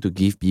artists need to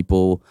give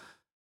people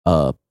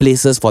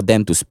places for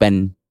them to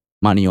spend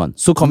money on.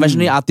 So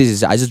conventionally, artists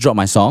is I just drop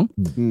my song,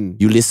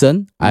 you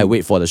listen, I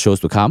wait for the shows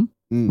to come,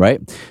 right?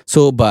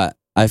 So, but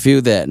I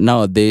feel that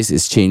nowadays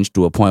it's changed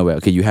to a point where,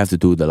 okay, you have to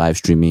do the live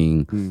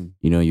streaming,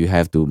 you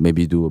have to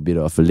maybe do a bit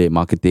of affiliate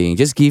marketing,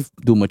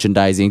 do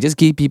merchandising, just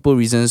give people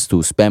reasons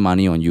to spend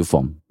money on you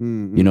from.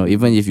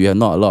 Even if you have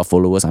not a lot of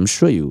followers, I'm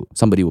sure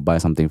somebody will buy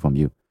something from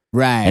you.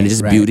 Right. And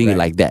just building it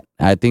like that.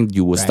 I think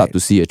you will start to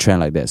see a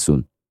trend like that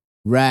soon.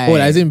 Right. Oh,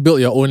 as in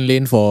build your own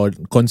lane for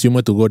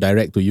consumer to go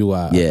direct to you.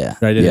 Yeah.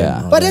 Rather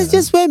Yeah. than, But that's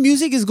just where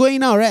music is going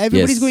now, right?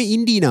 Everybody's going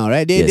indie now,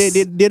 right?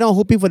 They're not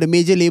hoping for the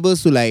major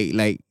labels to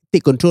like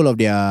take control of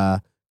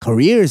their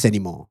careers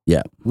anymore.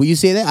 Yeah. Would you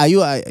say that? Are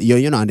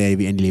you're not under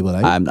any label,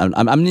 are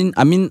you?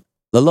 I mean,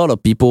 a lot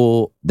of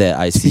people that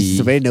I see.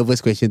 It's a very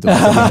nervous question to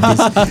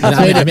answer.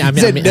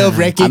 It's a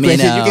nerve-wracking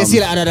question. You can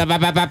see like.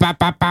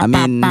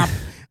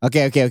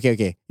 Okay.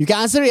 You can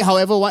answer it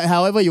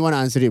however you want to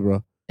answer it,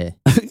 bro. You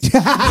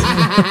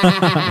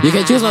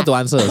can choose not to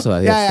answer also.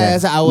 I guess. Yeah.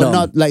 So I would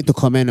not like to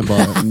comment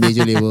about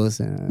major labels.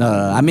 No,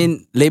 I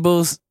mean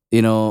labels. A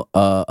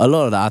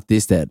lot of the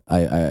artists that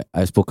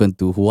I've spoken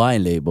to who are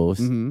in labels,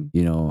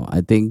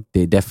 I think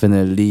they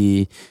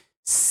definitely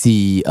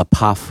see a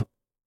path.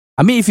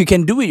 I mean, if you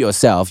can do it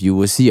yourself, you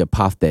will see a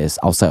path that is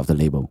outside of the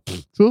label.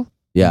 True.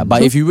 Yeah,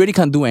 but if you really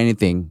can't do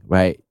anything,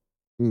 right,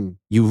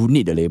 you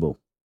need a label.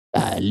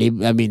 I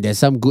mean, there's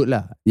some good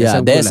lah. There's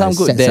some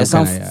good. There's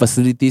some kind of,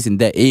 facilities in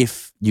there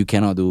if you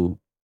cannot do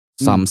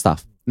some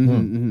stuff.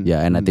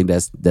 Yeah, and I think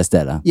that's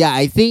that. Yeah,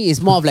 I think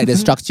it's more of like the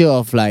structure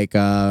of like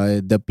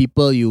the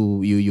people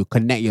you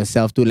connect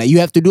yourself to. Like you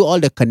have to do all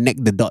the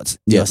connect the dots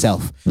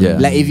yourself. Yeah.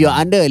 Like if you're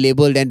under a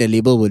label, then the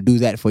label will do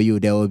that for you.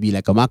 There will be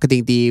like a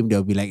marketing team. There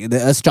will be like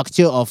a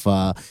structure of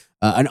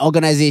an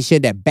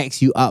organization that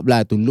backs you up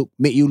lah to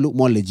make you look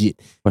more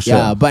legit. For sure.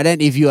 Yeah, but then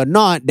if you are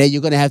not, then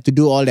you're gonna have to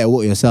do all that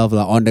work yourself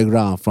lah on the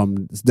ground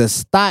from the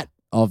start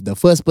of the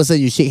first person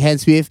you shake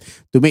hands with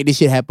to make this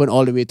shit happen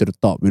all the way to the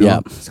top.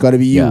 Yeah. It's gotta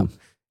be you.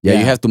 Yeah,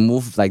 you have to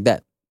move like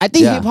that. I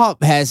think hip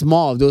hop has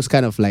more of those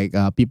kind of like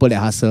people that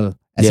hustle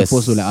as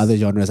opposed to like other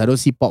genres. I don't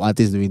see pop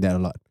artists doing that a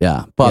lot.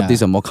 Yeah, pop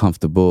artists are more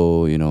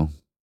comfortable, In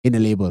a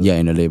label. Yeah,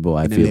 in a label,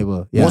 I feel.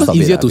 label. Yeah. Most Most of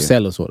easier it, to I feel.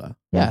 sell also lah.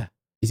 Yeah.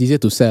 It's easier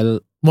to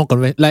sell more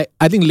like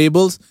I think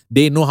labels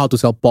they know how to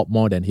sell pop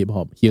more than hip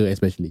hop here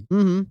especially.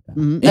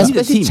 Yeah.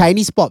 Especially Team.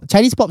 Chinese pop.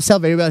 Chinese pop sell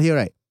very well here,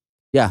 right?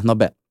 Yeah, not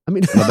bad. I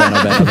mean, Not bad.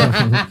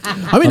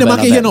 I mean the Not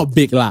bad, market not here bad. not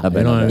big lah. Not bad,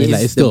 You know not what I bad. mean? Like,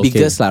 It's it's still the okay.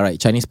 biggest lah, right?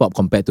 Chinese pop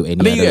compared to any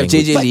I mean, you other have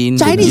language. JJ Lin.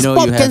 Chinese you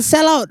pop have, can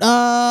sell out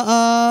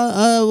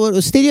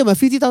stadium of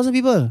 50,000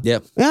 people.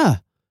 Yep. Yeah.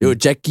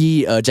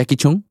 Jackie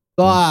Chung.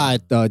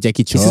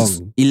 Jackie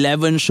Chung.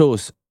 11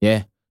 shows.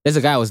 Yeah, that's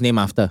the guy I was named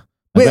after.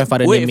 My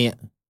grandfather wait. named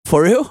me.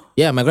 For real?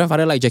 Yeah, my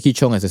grandfather liked Jackie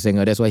Chung as a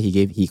singer. That's why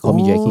he called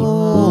me Jackie.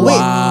 Oh, wait,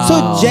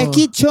 so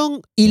Jackie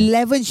Chung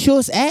 11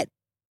 shows at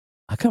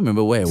I can't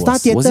remember where it was. Star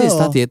Theatre Was it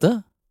Star or-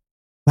 Theatre?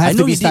 Have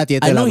to be he Star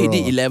did, Theatre. I know lah, he bro.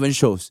 did 11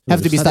 shows.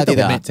 Have to be Star Star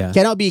Theatre. Theatre,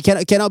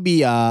 yeah. Cannot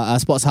be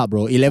Sports Hub,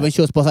 bro. 11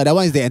 shows Sports Hub. That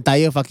one is the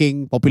entire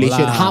fucking population.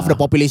 Hola. Half the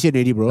population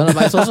already, bro. No,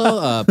 but it's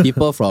also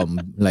people from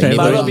like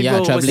Travel. neighboring,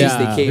 People traveling. overseas,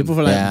 they came. People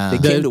from like Yeah. They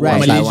came to the watch.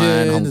 Right.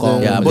 Taiwan, Hong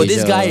Kong. Yeah, but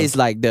this Malaysia. guy is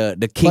like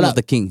the king Hold of up.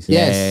 the kings.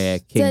 Yes. Yeah,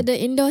 It's King. at the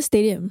indoor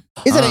stadium.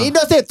 It's an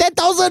indoor stadium.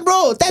 10,000,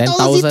 bro. 10,000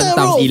 10,000 seater,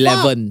 bro. times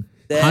 11.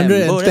 Damn,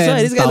 bro, that's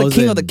why this guy is the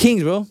king of the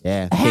kings, bro.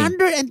 Yeah, Fuck.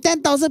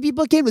 110,000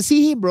 people came to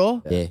see him,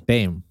 bro. yeah.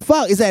 Damn.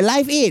 Fuck, it's like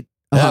Live 8.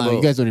 Yeah, bro.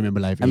 You guys don't remember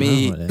Live 8. I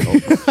mean,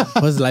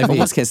 What's life?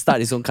 almost can start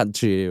his own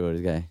country, bro,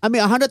 this guy. I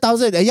mean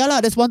 100,000. Yeah lah,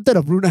 that's 1/3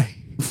 of Brunei.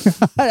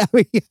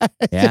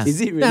 Yeah.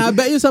 Is it really? Yeah, I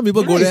bet you some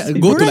people go there,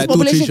 go to like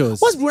 2-3 shows.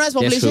 What's Brunei's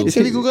population? true.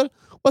 Can we Google?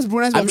 What's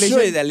Brunei's I'm population?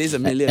 sure it's at least a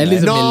million. At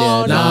least a No,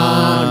 million. no.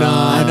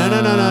 I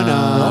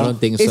don't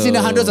think so. It's in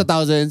the hundreds of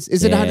thousands.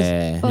 It's in the hundreds.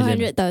 Yeah.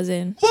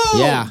 400,000.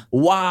 Yeah.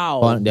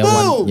 Wow. They're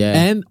one. Yeah.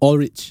 And all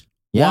rich.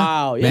 Yeah.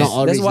 Wow. Yes. Not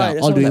all That's rich why. lah.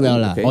 That's All why doing like, well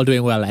lah. okay. All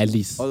doing well, at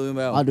least. All doing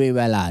well. All doing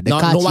well lah. The No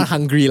car one cheap.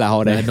 hungry lah.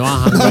 How there. No one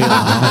hungry.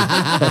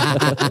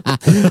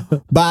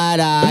 But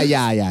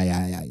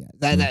yeah.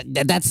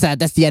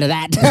 That's the end of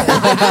that.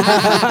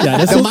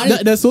 Yeah, The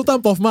money- the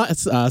Sultan Pofma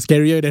is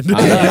scarier than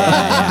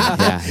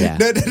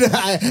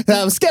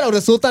I'm scared of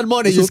the Sultan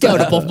more than you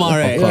scared of the Pofma,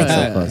 right?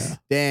 Of course.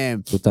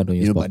 Damn. Sultan don't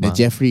use But the Pofma.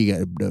 Jeffrey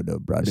got the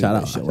brother. Shout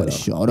out. Shout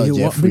out Hey,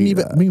 Jeffrey.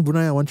 bring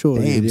Brunei one show.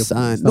 Damn,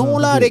 son. No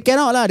lah, they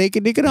cannot lah. They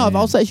cannot have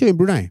outside show in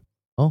Brunei.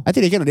 Oh. I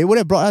think they cannot. They would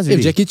have brought us. If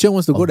Already. Jackie Cheung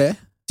wants to go there,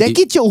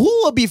 Jackie Cheung, who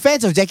will be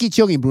fans of Jackie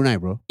Cheung in Brunei,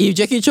 bro? If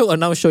Jackie Cheung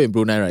announce show in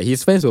Brunei, right,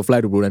 his fans will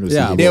fly to Brunei to see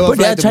Yeah, him. They will But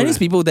there fly are to Chinese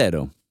Brunei. people there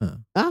though. Huh?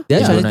 There are Yeah.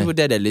 Chinese Brunei. people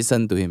there that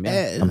listen to him.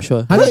 Yeah. I'm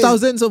sure.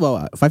 100,000, so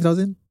about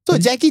 5,000? So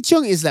Jackie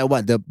Cheung is like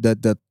what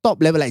the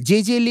top level. Like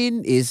JJ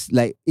Lin is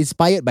like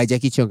inspired by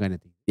Jackie Cheung kind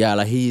of thing. Yeah,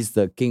 like he is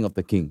the king of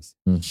the kings.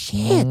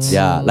 Shit.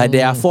 Yeah, like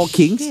there are 4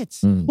 kings.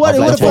 Mm. What? Of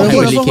What? like four What?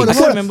 heavenly What? kings. I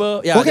can't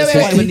remember. Yeah, Okay, there's wait,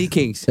 4 wait. heavenly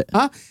kings.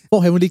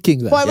 4 heavenly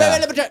kings. Wait, Yeah.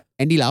 let me try.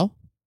 Andy Lau,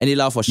 Andy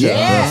Lau for sure.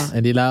 Yes.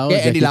 Andy Lau,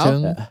 Okay, Andy Jackie Lau.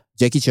 Cheung.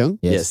 Jackie Cheung.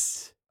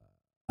 Yes.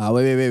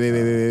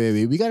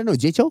 Wait. We gotta know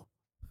Jay Chou.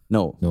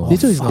 No. No.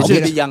 This one is He's Okay.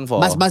 a bit young for.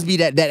 Must be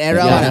that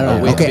era. Yeah,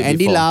 one. way Okay, a bit Andy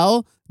before.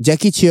 Lau,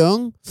 Jackie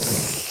Cheung.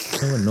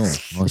 I don't know.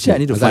 Actually, I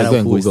need to gotta find go out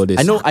and who is- Google this.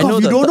 I know. You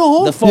don't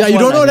know? The 4th Yeah, you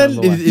one don't know I then.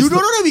 know one. You don't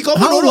know that we come.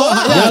 How Don't know. long? Ah,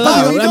 Yeah, how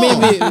like, we I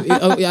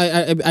know?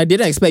 mean, I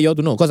didn't expect you all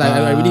to know because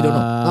I really don't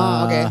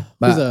know. Okay.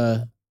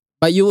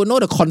 But you will know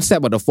the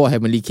concept of the 4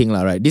 heavenly king,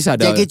 lah, right? These are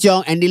the Jackie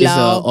Cheung, Andy this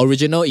Lau,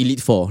 original elite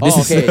 4. Oh, This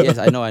okay. is Yes,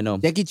 I know.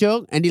 Jackie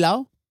Cheung, Andy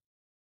Lau.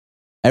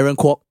 Aaron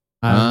Kwok.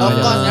 Of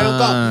course, Aaron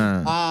Kwok.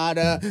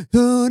 The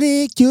who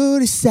did you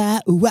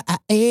decide who I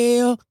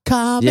am?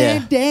 Come Yeah.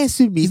 and dance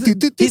with me.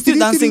 He's still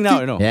dancing now,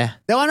 you know. Yeah,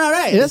 That one,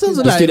 alright. That sounds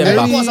Let's like do that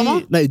back.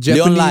 very like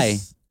Japanese. Leon Lai.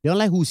 You don't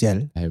like who,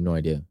 Sel? I have no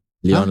idea.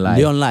 Leon Lai.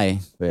 Leon Lai.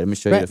 Wait, let me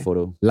show you Right. the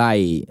photo.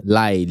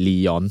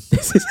 Leon.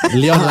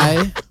 Leon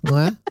Lai.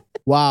 What?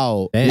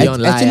 Wow. Damn. Leon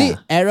Lai, Actually,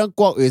 ah. Aaron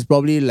Kwok is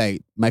probably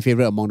like my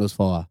favorite among those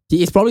 4. Ah.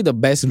 He is probably the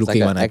best It's like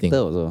looking an one, I actor think.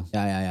 also.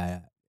 Yeah.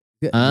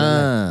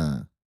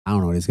 Ah, I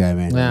don't know this guy,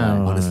 man. Yeah.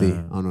 Honestly, I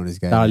don't know this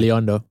guy.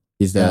 Leon though.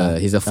 he's the Yeah.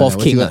 he's the 4th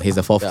what king. you lah. got? He's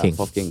the 4th Yeah, king.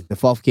 4th king. The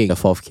 4th king. The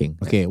 4th king.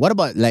 Okay, what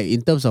about like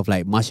in terms of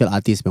like martial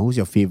artists, man? Who's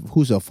your favorite?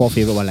 Who's your 4th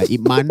favorite one? Like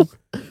Ip Man?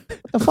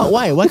 The fuck?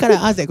 Why? Why can't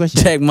I ask that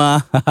question? Jack Ma.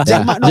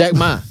 Jack Ma. No. Jack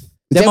Ma.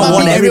 Jack Ma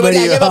won beat everybody.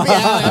 Jack Ma beat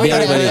Beat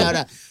everybody.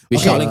 everybody. With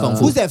Okay, Shaolin Kung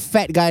Fu. Who's that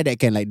fat guy that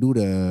can like do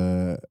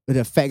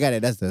the fat guy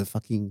that does the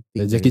fucking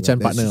The thing? Jackie Chan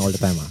That's- partner all the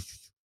time.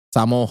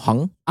 Sammo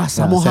Hung.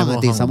 Sammo Hung, I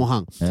think. Sammo Sammo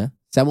Hung. Yeah.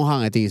 Sammo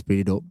Hung, I think is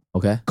pretty dope.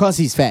 Okay. Cause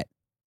he's fat.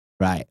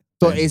 Right.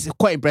 So it's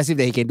quite impressive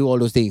that he can do all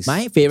those things.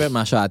 My favorite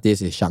martial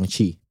artist is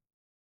Shang-Chi.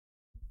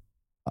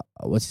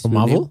 What's his From real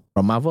Marvel? name?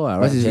 From Marvel, right?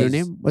 What's his real Yes.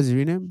 name? What's his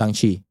real name?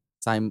 Shang-Chi.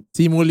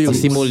 Simu Liu.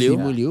 Simu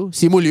Liu.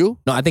 Simu Liu.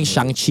 No, I think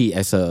Shang-Chi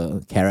as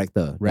a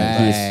character.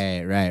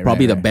 He's Right.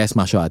 probably the best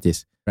martial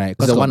artist. Right.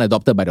 He's the one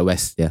adopted by the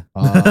West. Yeah.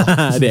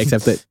 They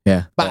accepted.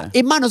 Yeah. But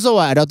Ip Man also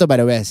adopted by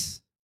the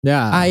West.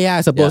 Yeah. Yeah,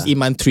 I suppose Yeah.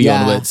 Iman 3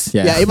 onwards.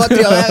 Yeah. Ip Man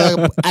 3.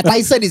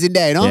 Tyson is in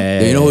there, you know?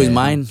 Yeah, You know who is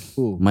mine?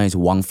 Who? Mine is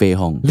Wang Fei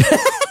Hong.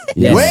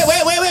 Yes. Wait.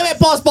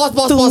 Pause. That's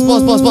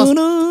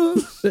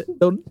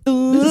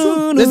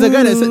the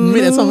guy that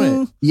made that song,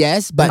 right?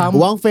 Yes, but Come.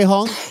 Wang Fei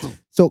Hong.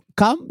 So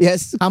come,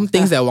 yes. Some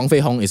thinks that Wang Fei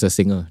Hong is a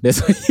singer. That's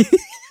why.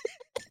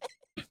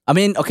 I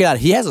mean, okay, like,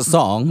 he has a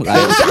song, like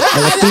a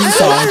theme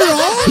song.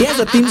 He has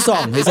a theme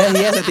song. He said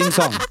he has a theme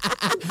song,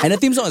 and the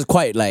theme song is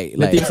quite like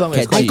theme song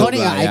is catchy. quite Iconic, good,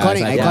 ah, yeah,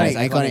 iconic, it's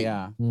iconic.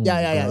 Yeah.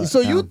 Yeah.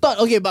 So you thought,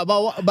 okay, but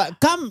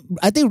come,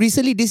 I think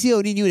recently this year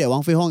only knew that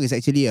Wang Fei Hong is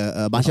actually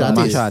a martial artist.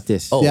 martial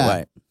artist. Oh, Yeah.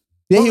 right.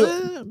 Then he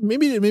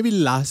Maybe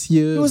last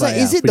year. was but like,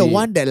 yeah, is it the pretty-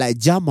 one that like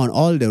jump on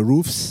all the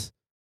roofs?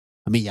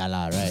 I mean, yeah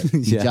lah, right?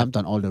 He Yeah. jumped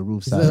on all the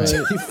roofs, It's right?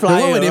 the- He the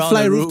one where they around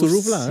fly the roof to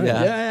roofs. roof lah, right?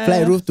 Yeah. Fly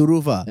roof to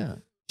roof, ah. Yeah.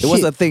 It was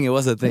Shit. a thing. It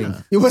was a thing.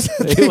 It was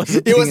a thing. was a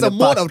It thing was in a the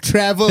mode past. of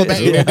travel back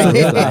in the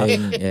day.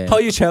 Flying, yeah. How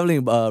are you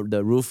traveling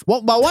the roof?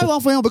 But why Wang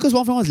Fei Hong? Because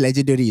Wang Fei Hong is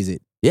legendary, is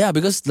it? Yeah,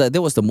 because like,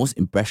 that was the most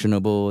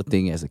impressionable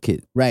thing as a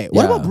kid. Right.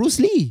 What Yeah. about Bruce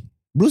Lee?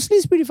 Bruce Lee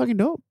is pretty fucking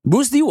dope.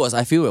 Bruce Lee was,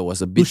 I feel, it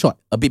was a bit short.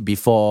 a bit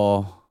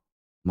before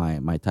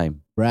my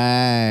time.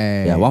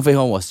 Right. Yeah, Wang Fei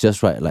Hong was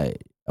just right.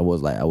 Like I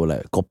would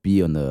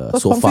copy on the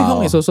Because sofa. Wang Fei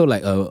Hong is also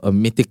like a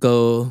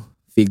mythical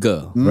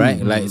figure,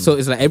 right? Like so,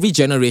 it's like every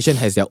generation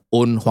has their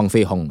own Wang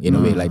Fei Hong in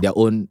a way, like our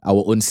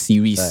own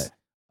series, Right.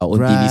 our own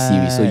TV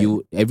series. So Right.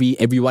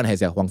 everyone has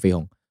their Wang Fei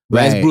Hong.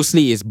 Whereas Right. Bruce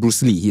Lee is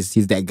Bruce Lee.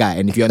 He's that guy.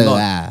 And if you're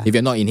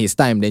not in his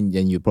time, then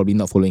you're probably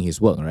not following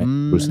his work, right?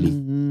 Bruce Lee.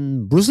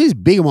 Bruce Lee is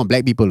big among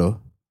black people, though.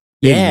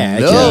 Yeah,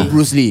 Love actually.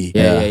 Bruce Lee.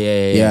 Yeah.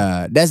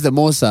 Yeah, that's the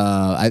most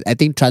I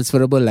think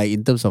transferable, like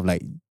in terms of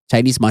like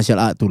Chinese martial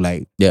art to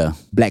like Yeah.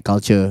 black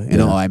culture, you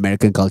know, or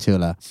American culture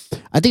lah.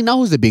 I think now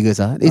who's the biggest?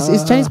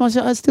 Is Chinese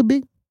martial art still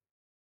big?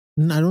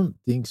 I don't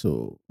think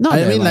so. Not I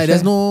that mean, much, like,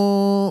 there's eh?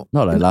 no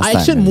Not like last time,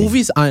 action I think.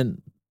 movies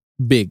aren't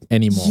big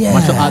anymore. Yeah.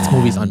 Martial arts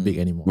movies aren't big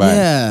anymore. Right.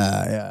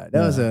 Yeah.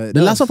 That was a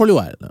The last one probably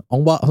what?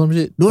 Ong Bak or some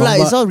shit. No, Ong like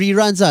Bak. it's all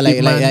reruns,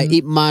 Ip Man. like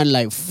Ip Man,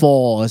 like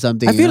 4 or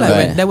something. I feel you know? like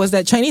Right. when there was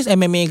that Chinese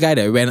MMA guy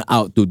that went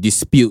out to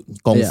dispute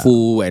Kung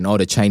Fu and all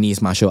the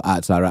Chinese martial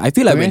arts, right? I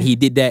feel like when he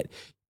did that,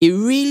 it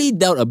really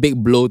dealt a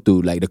big blow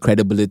to like the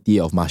credibility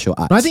of martial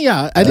arts. No, I think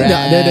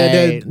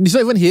it's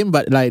not even him,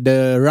 but like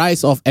the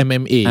rise of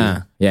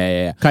MMA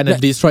Yeah. kind of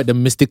destroyed the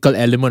mystical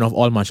element of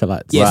all martial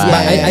arts. Yes,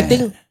 Right. but I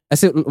think I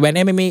said when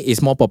MMA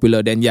is more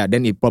popular, then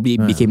it probably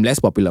became less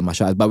popular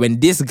martial arts. But when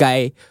this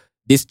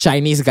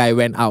Chinese guy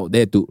went out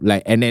there to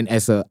like, and then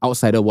as an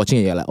outsider watching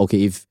it, you're like,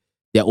 okay, if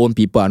their own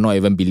people are not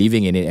even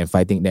believing in it and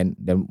fighting, then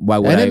why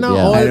would And I? then now I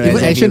all know even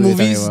exactly action what you're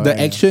movies, talking the about,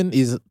 yeah. action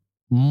is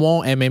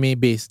more MMA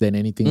based than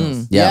anything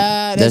else.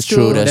 Yeah, that's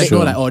true. That's There's true.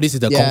 no like, oh, this is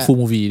the Yeah. Kung Fu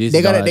movie. This They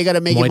is gotta- the they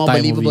gotta make it Muay more Thai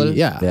believable. movie.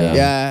 Yeah. Yeah.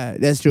 Yeah,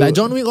 that's true. Like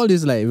John Wick, all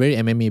this like very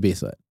MMA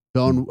based. Right?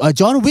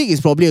 John Wick is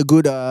probably a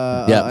good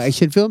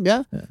action film.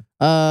 Yeah.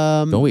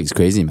 John Wick's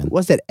crazy, man.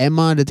 What's that?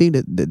 Emma, the thing,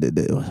 the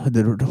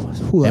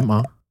who?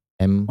 MR.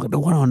 The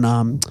one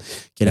on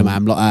okay, never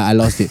mind, I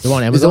lost it. The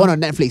one on It's the Amazon? one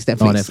on Netflix.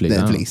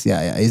 Netflix.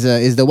 Yeah.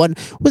 Is the one?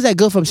 Who's that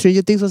girl from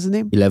Stranger Things? What's her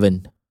name?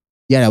 11.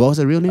 Yeah, what was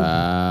her real name?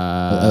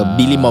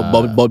 Bobby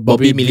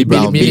Millie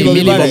Brown.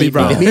 Millie Bobby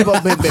Brown. Billy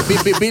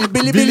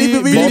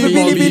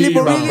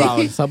Brown.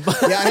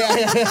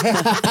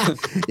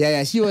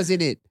 Yeah. She was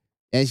in it,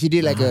 and she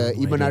did like a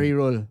Imanari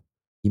role.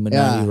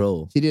 Imanari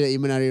role. She did an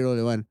Imanari role.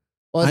 The one.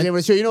 What's the name of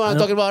the show? You know what I'm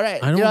talking about,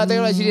 right? I You know what I'm talking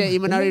about? She did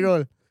an Imanari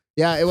role.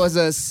 Yeah, it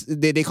was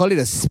they call it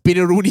a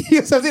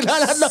spinneroonie or something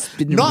like that.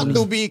 Not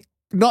to be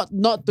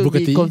Booker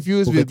be T?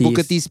 confused with Booker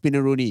Booker T. T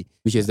spinneroonie.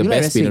 Which is the You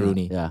like best wrestling,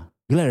 spinneroonie. Yeah.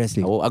 You like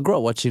wrestling? I grew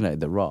up watching like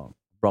The Rock,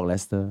 Brock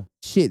Lesnar,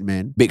 Shit,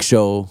 man. Big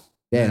Show.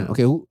 Yeah.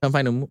 Okay. Who Can't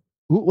find a movie.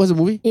 was the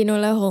movie?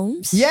 Enola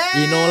Holmes. Yeah.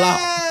 Enola.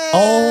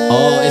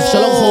 Oh, it's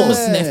Sherlock Holmes'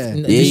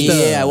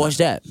 Yeah, I watched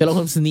that. Sherlock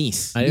Holmes'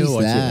 niece. I didn't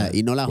watch it.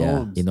 Enola Yeah.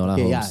 Holmes. Enola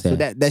Okay, Holmes, yeah. So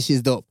yeah. that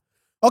shit's dope.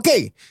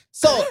 Okay,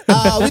 so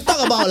we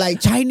talk about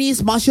like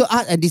Chinese martial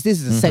art, and this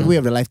is the segue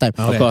of the lifetime.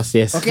 Of course,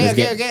 yes.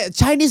 Okay.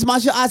 Chinese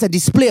martial arts, a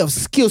display of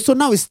skill. So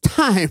now it's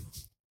time.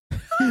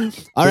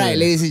 All right,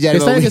 ladies and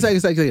gentlemen.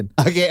 Second.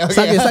 Okay.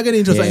 Second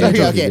intro.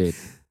 Okay.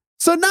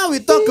 So now we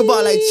talk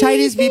about like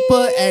Chinese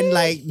people and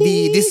like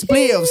the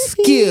display of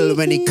skill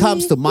when it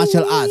comes to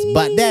martial arts.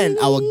 But then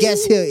our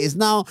guest here is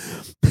now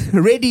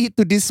ready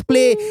to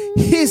display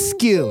his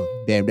skill.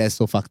 Damn, that's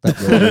so fucked up.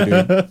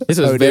 This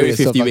was very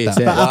 50 ways.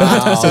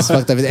 That's just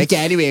fucked up. Okay,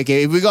 anyway,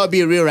 if we gotta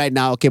be real right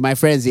now, okay, my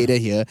friend Zaden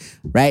here,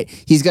 right?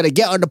 He's gonna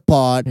get on the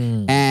pod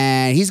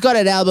and he's got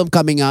an album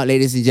coming out,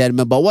 ladies and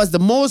gentlemen. But what's the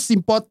most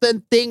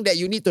important thing that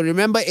you need to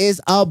remember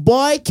is our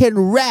boy can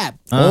rap.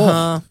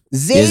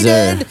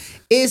 Zaden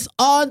is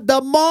on the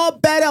More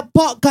Better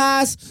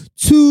podcast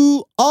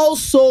to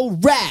also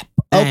rap.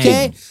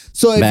 Okay?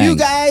 So if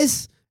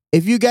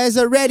you guys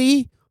are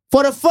ready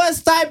for the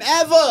first time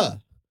ever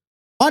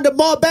on the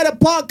More Better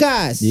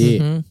podcast,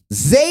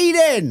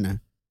 Zaden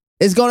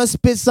is gonna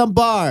spit some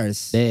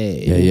bars.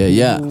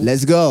 Yeah.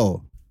 Let's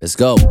go. Let's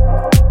go.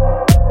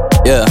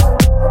 Yeah.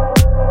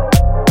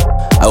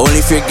 I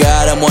only fear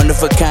God, I'm one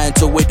of a kind.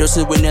 So with those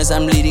winners,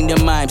 I'm leading the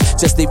mime.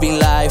 Just living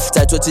life,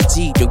 在做自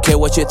己. Don't care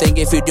what you think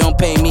if you don't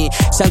pay me.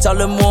 想找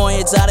了more,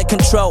 it's out of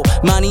control.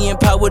 Money and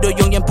power 都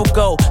永远不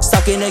够.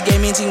 Stuck in the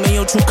game, 已经没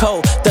有出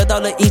口. 得到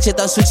了一切，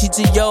当顺其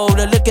自由.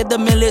 Look at the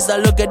millions, I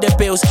look at the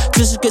bills.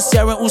 只是个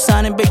小人物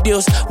signing big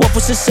deals. 我不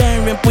是圣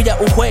人，不要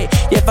误会。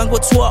也犯过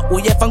错，我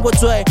也犯过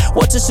罪。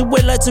我只是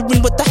为了指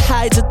引我的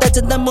孩子，带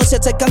着那梦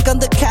想才刚刚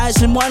的开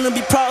始。Wanna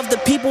be proud of the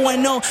people I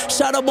know.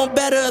 Shout out more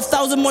better,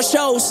 1,000 more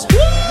shows.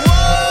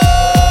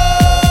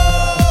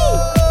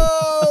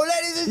 Whoa!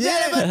 Ladies and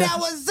gentlemen, that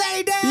was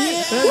Zaden.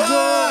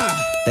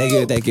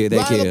 Thank you.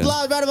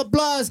 Round of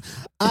applause.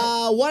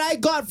 What I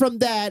got from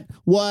that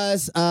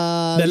was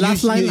The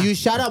last line. You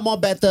shout out more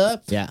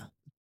better. Yeah.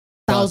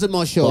 1,000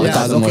 more shows.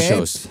 1,000 more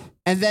shows.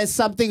 And then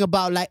something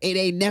about like it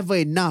ain't never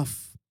enough.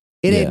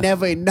 It ain't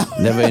never enough.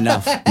 Never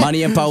enough.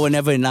 Money and power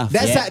never enough.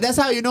 That's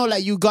how you know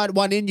like you got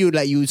one in you,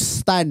 like you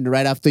stunned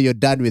right after you're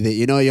done with it.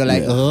 You know, you're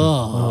like,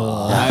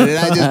 how did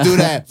I just do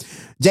that?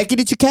 Jackie,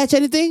 did you catch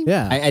anything?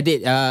 Yeah. I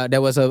did.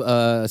 There was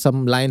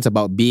some lines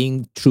about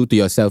being true to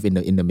yourself in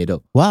the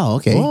middle. Wow,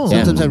 okay. Oh.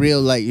 Sometimes Yeah. a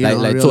real like you know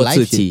Like real life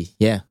做自 shit. 己.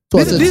 Yeah.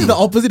 This is the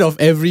opposite of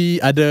every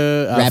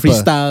other Rapper.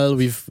 freestyle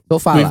So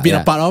far we've lah, been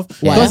yeah. a part of.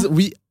 Why? Because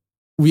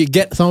we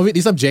get some of it.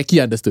 This time Jackie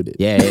understood it.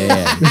 Yeah.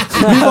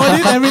 Before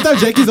this, every time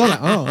Jackie's all like,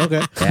 oh,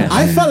 okay. Yeah.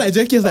 I felt like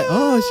Jackie was like,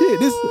 oh shit,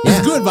 this is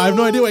good, but I have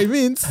no idea what it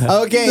means.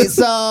 Okay,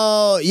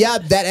 so yeah,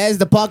 that ends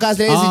the podcast,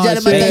 ladies and Oh,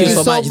 gentlemen. shit. Thank you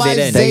so much,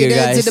 Zaden. Thank you, Zaden's in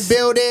guys. the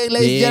building,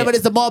 ladies and gentlemen.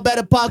 It's the More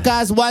Better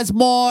podcast. Once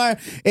more,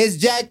 it's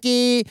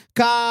Jackie,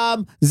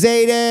 Kam,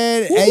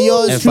 Zaden, and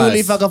yours And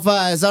truly, Fuzz. Fucker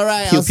Fuzz. All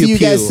right, Pew, I'll see pew, you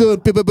guys pew.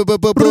 soon. I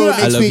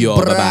Next love week. you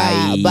all. Brah.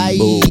 Bye-bye. Bye.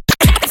 Boom.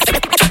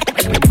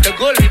 The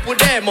goal we put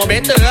there, more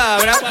better.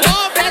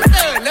 More better.